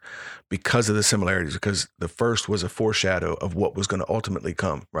things because of the similarities, because the first was a foreshadow of what was going to ultimately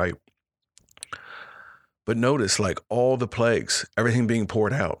come, right? But notice, like all the plagues, everything being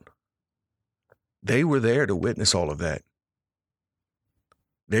poured out, they were there to witness all of that.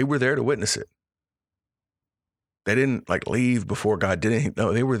 They were there to witness it. They didn't leave before God did anything.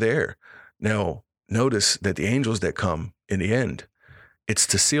 No, they were there. Now, notice that the angels that come in the end, it's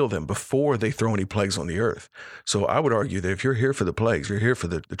to seal them before they throw any plagues on the earth. So I would argue that if you're here for the plagues, you're here for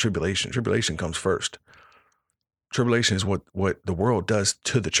the tribulation. Tribulation comes first. Tribulation is what the world does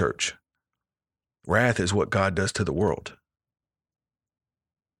to the church. Wrath is what God does to the world.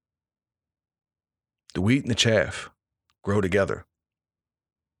 The wheat and the chaff grow together.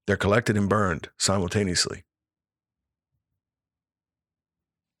 They're collected and burned simultaneously.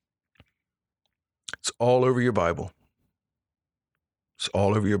 It's all over your Bible. It's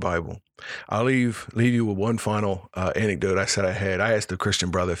all over your Bible. I'll leave you with one final anecdote I said I had. I asked a Christian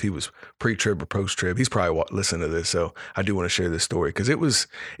brother if he was pre-trib or post-trib. He's probably listening to this, so I do want to share this story because it was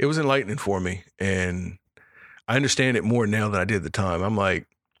enlightening for me, and I understand it more now than I did at the time. I'm like,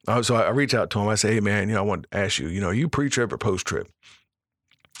 so I reach out to him. I say, hey man, I want to ask you, are you pre-trib or post-trib?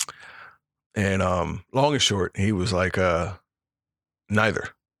 And long and short, he was like, neither,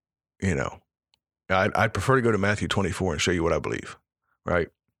 I'd prefer to go to Matthew 24 and show you what I believe, right?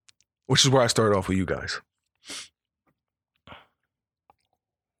 Which is where I started off with you guys.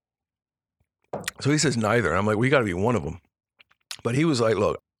 So he says neither. And I'm like, we got to be one of them. But he was like,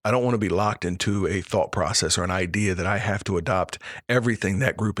 look, I don't want to be locked into a thought process or an idea that I have to adopt everything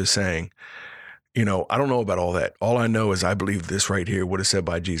that group is saying. I don't know about all that. All I know is I believe this right here, what is said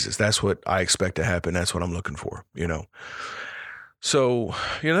by Jesus. That's what I expect to happen. That's what I'm looking for, So,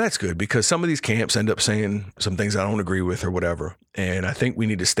 that's good because some of these camps end up saying some things I don't agree with or whatever. And I think we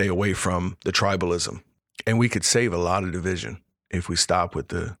need to stay away from the tribalism. And we could save a lot of division if we stop with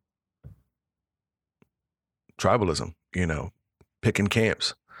the tribalism, picking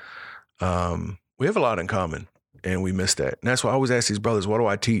camps. We have a lot in common and we miss that. And that's why I always ask these brothers, what do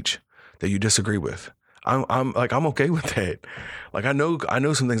I teach that you disagree with? I'm okay with that. Like, I know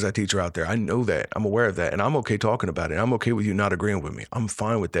some things I teach are out there. I know that. I'm aware of that. And I'm okay talking about it. I'm okay with you not agreeing with me. I'm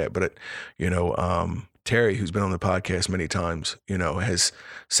fine with that. But, Terry, who's been on the podcast many times, has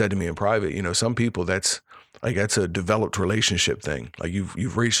said to me in private, some people that's a developed relationship thing. Like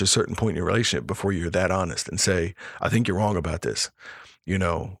you've reached a certain point in your relationship before you're that honest and say, I think you're wrong about this.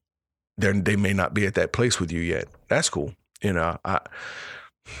 They may not be at that place with you yet. That's cool. I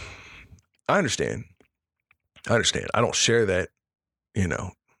understand. I don't share that,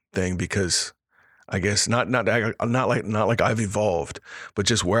 thing because I guess not like I've evolved, but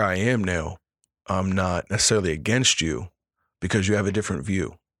just where I am now, I'm not necessarily against you because you have a different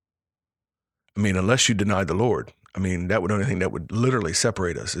view. I mean, unless you deny the Lord, that would be the only thing that would literally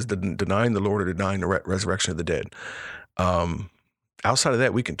separate us is denying the Lord or denying the resurrection of the dead. Outside of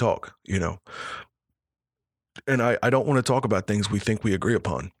that, we can talk, and I don't want to talk about things we think we agree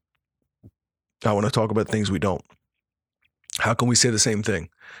upon. I want to talk about things we don't. How can we say the same thing?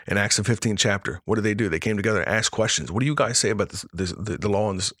 In Acts the 15th chapter, what did they do? They came together and asked questions. What do you guys say about the law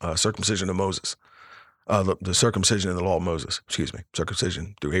and the circumcision of Moses? The circumcision in the law of Moses,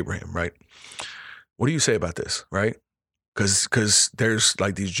 circumcision through Abraham, right? What do you say about this, right? Because there's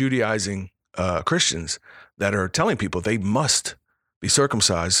like these Judaizing Christians that are telling people they must be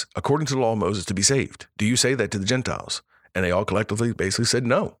circumcised according to the law of Moses to be saved. Do you say that to the Gentiles? And they all collectively basically said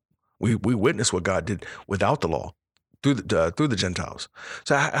no. We witnessed what God did without the law through the Gentiles.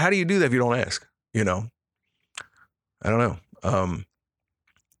 So how do you do that if you don't ask? I don't know.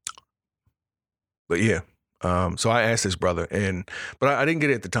 But yeah. So I asked this brother, but I didn't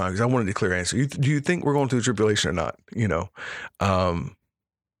get it at the time because I wanted a clear answer. Do you think we're going through tribulation or not?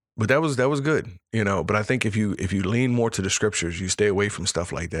 But that was good, But I think if you lean more to the scriptures, you stay away from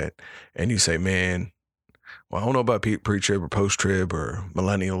stuff like that, and you say, man, well, I don't know about pre-trib or post-trib or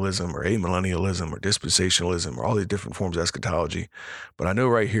millennialism or amillennialism or dispensationalism or all these different forms of eschatology. But I know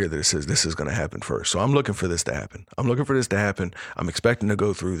right here that it says this is going to happen first. So I'm looking for this to happen. I'm expecting to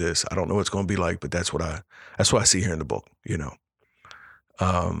go through this. I don't know what it's going to be like, but that's what I see here in the book,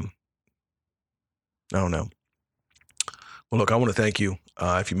 I don't know. Well, look, I want to thank you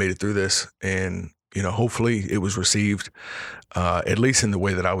if you made it through this, and hopefully it was received, at least in the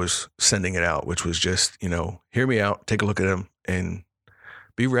way that I was sending it out, which was just, hear me out, take a look at them, and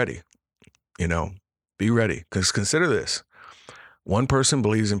be ready. Be ready, because consider this: one person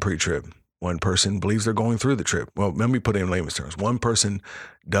believes in pre-trib, one person believes they're going through the trib. Well, let me put it in layman's terms: one person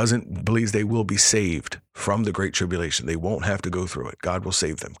believes they will be saved from the great tribulation. They won't have to go through it. God will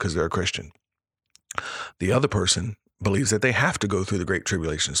save them because they're a Christian. The other person believes that they have to go through the great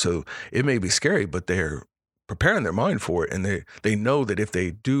tribulation. So it may be scary, but they're preparing their mind for it. And they know that if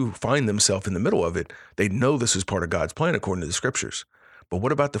they do find themselves in the middle of it, they know this is part of God's plan according to the scriptures. But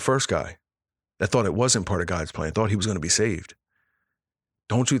what about the first guy that thought it wasn't part of God's plan, thought he was going to be saved?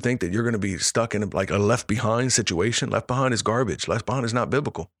 Don't you think that you're going to be stuck in like a left behind situation? Left behind is garbage. Left behind is not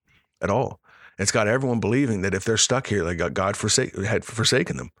biblical at all. It's got everyone believing that if they're stuck here, like God had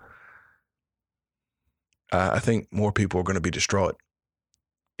forsaken them. I think more people are going to be distraught.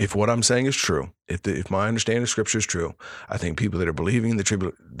 If what I'm saying is true, if my understanding of scripture is true, I think people that are believing in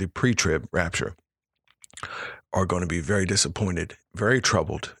the pre-trib rapture are going to be very disappointed, very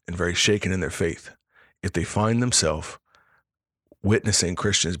troubled, and very shaken in their faith if they find themselves witnessing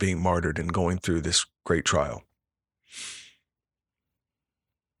Christians being martyred and going through this great trial.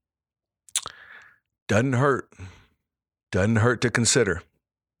 Doesn't hurt to consider.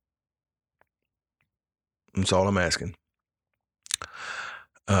 That's all I'm asking.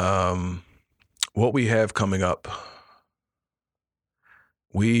 What we have coming up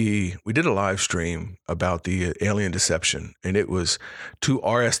we did a live stream about the alien deception, and it was, to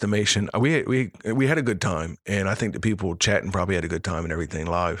our estimation, we had a good time, and I think the people chatting probably had a good time and everything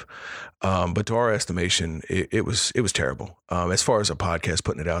live. But to our estimation, it was terrible. As far as a podcast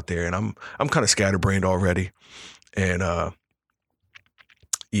putting it out there, and I'm kind of scatterbrained already, and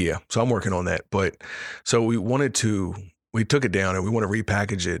yeah, so I'm working on that. But so we took it down and we want to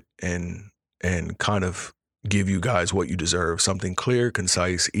repackage it and kind of give you guys what you deserve, something clear,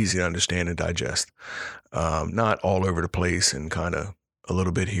 concise, easy to understand and digest. Not all over the place and kind of a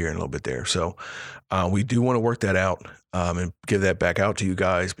little bit here and a little bit there. So we do want to work that out and give that back out to you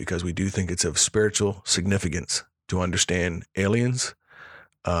guys, because we do think it's of spiritual significance to understand aliens,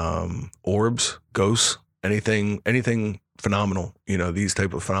 orbs, ghosts, anything phenomenal, these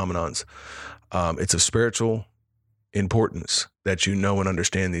type of phenomenons. It's of spiritual importance that you know and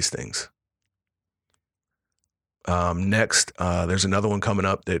understand these things. Next, there's another one coming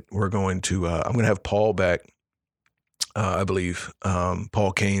up that we're going to, I'm going to have Paul back, I believe,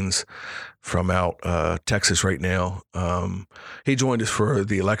 Paul Keynes from out Texas right now. He joined us for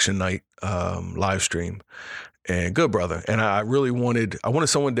the election night live stream, and good brother. And I wanted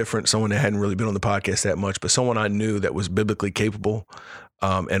someone different, someone that hadn't really been on the podcast that much, but someone I knew that was biblically capable,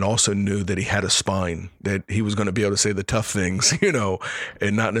 and also knew that he had a spine, that he was going to be able to say the tough things,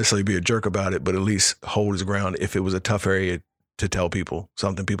 and not necessarily be a jerk about it, but at least hold his ground if it was a tough area to tell people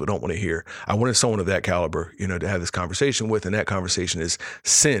something people don't want to hear. I wanted someone of that caliber, to have this conversation with, and that conversation is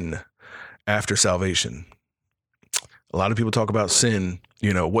sin after salvation. A lot of people talk about sin,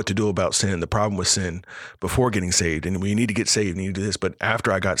 what to do about sin, the problem with sin before getting saved. And we need to get saved, need to do this. But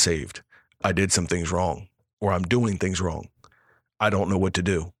after I got saved, I did some things wrong, or I'm doing things wrong. I don't know what to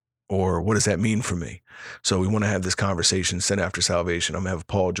do, or what does that mean for me? So we want to have this conversation, sin after salvation. I'm going to have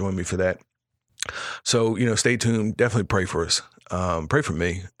Paul join me for that. So, stay tuned. Definitely pray for us. Pray for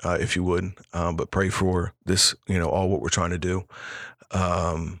me, if you would, but pray for this, all what we're trying to do.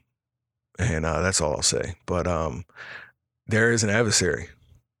 And that's all I'll say. But there is an adversary.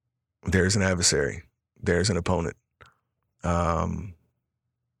 There's an adversary. There's an opponent.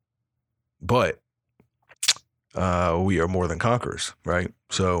 But we are more than conquerors, right?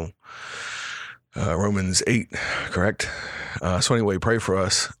 So Romans 8, correct? So anyway, pray for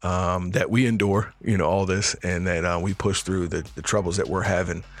us that we endure, all this, and that we push through the troubles that we're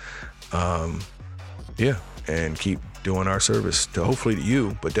having. And keep doing our service to, hopefully to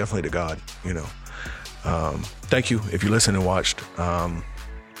you, but definitely to God, Thank you if you listened and watched.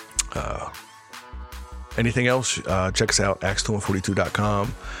 Anything else, check us out,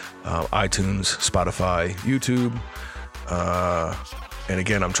 acts242.com, iTunes, Spotify, YouTube. And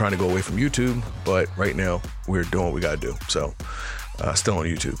again, I'm trying to go away from YouTube, but right now we're doing what we got to do. So still on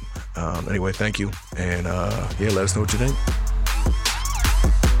YouTube. Anyway, thank you. And let us know what you think.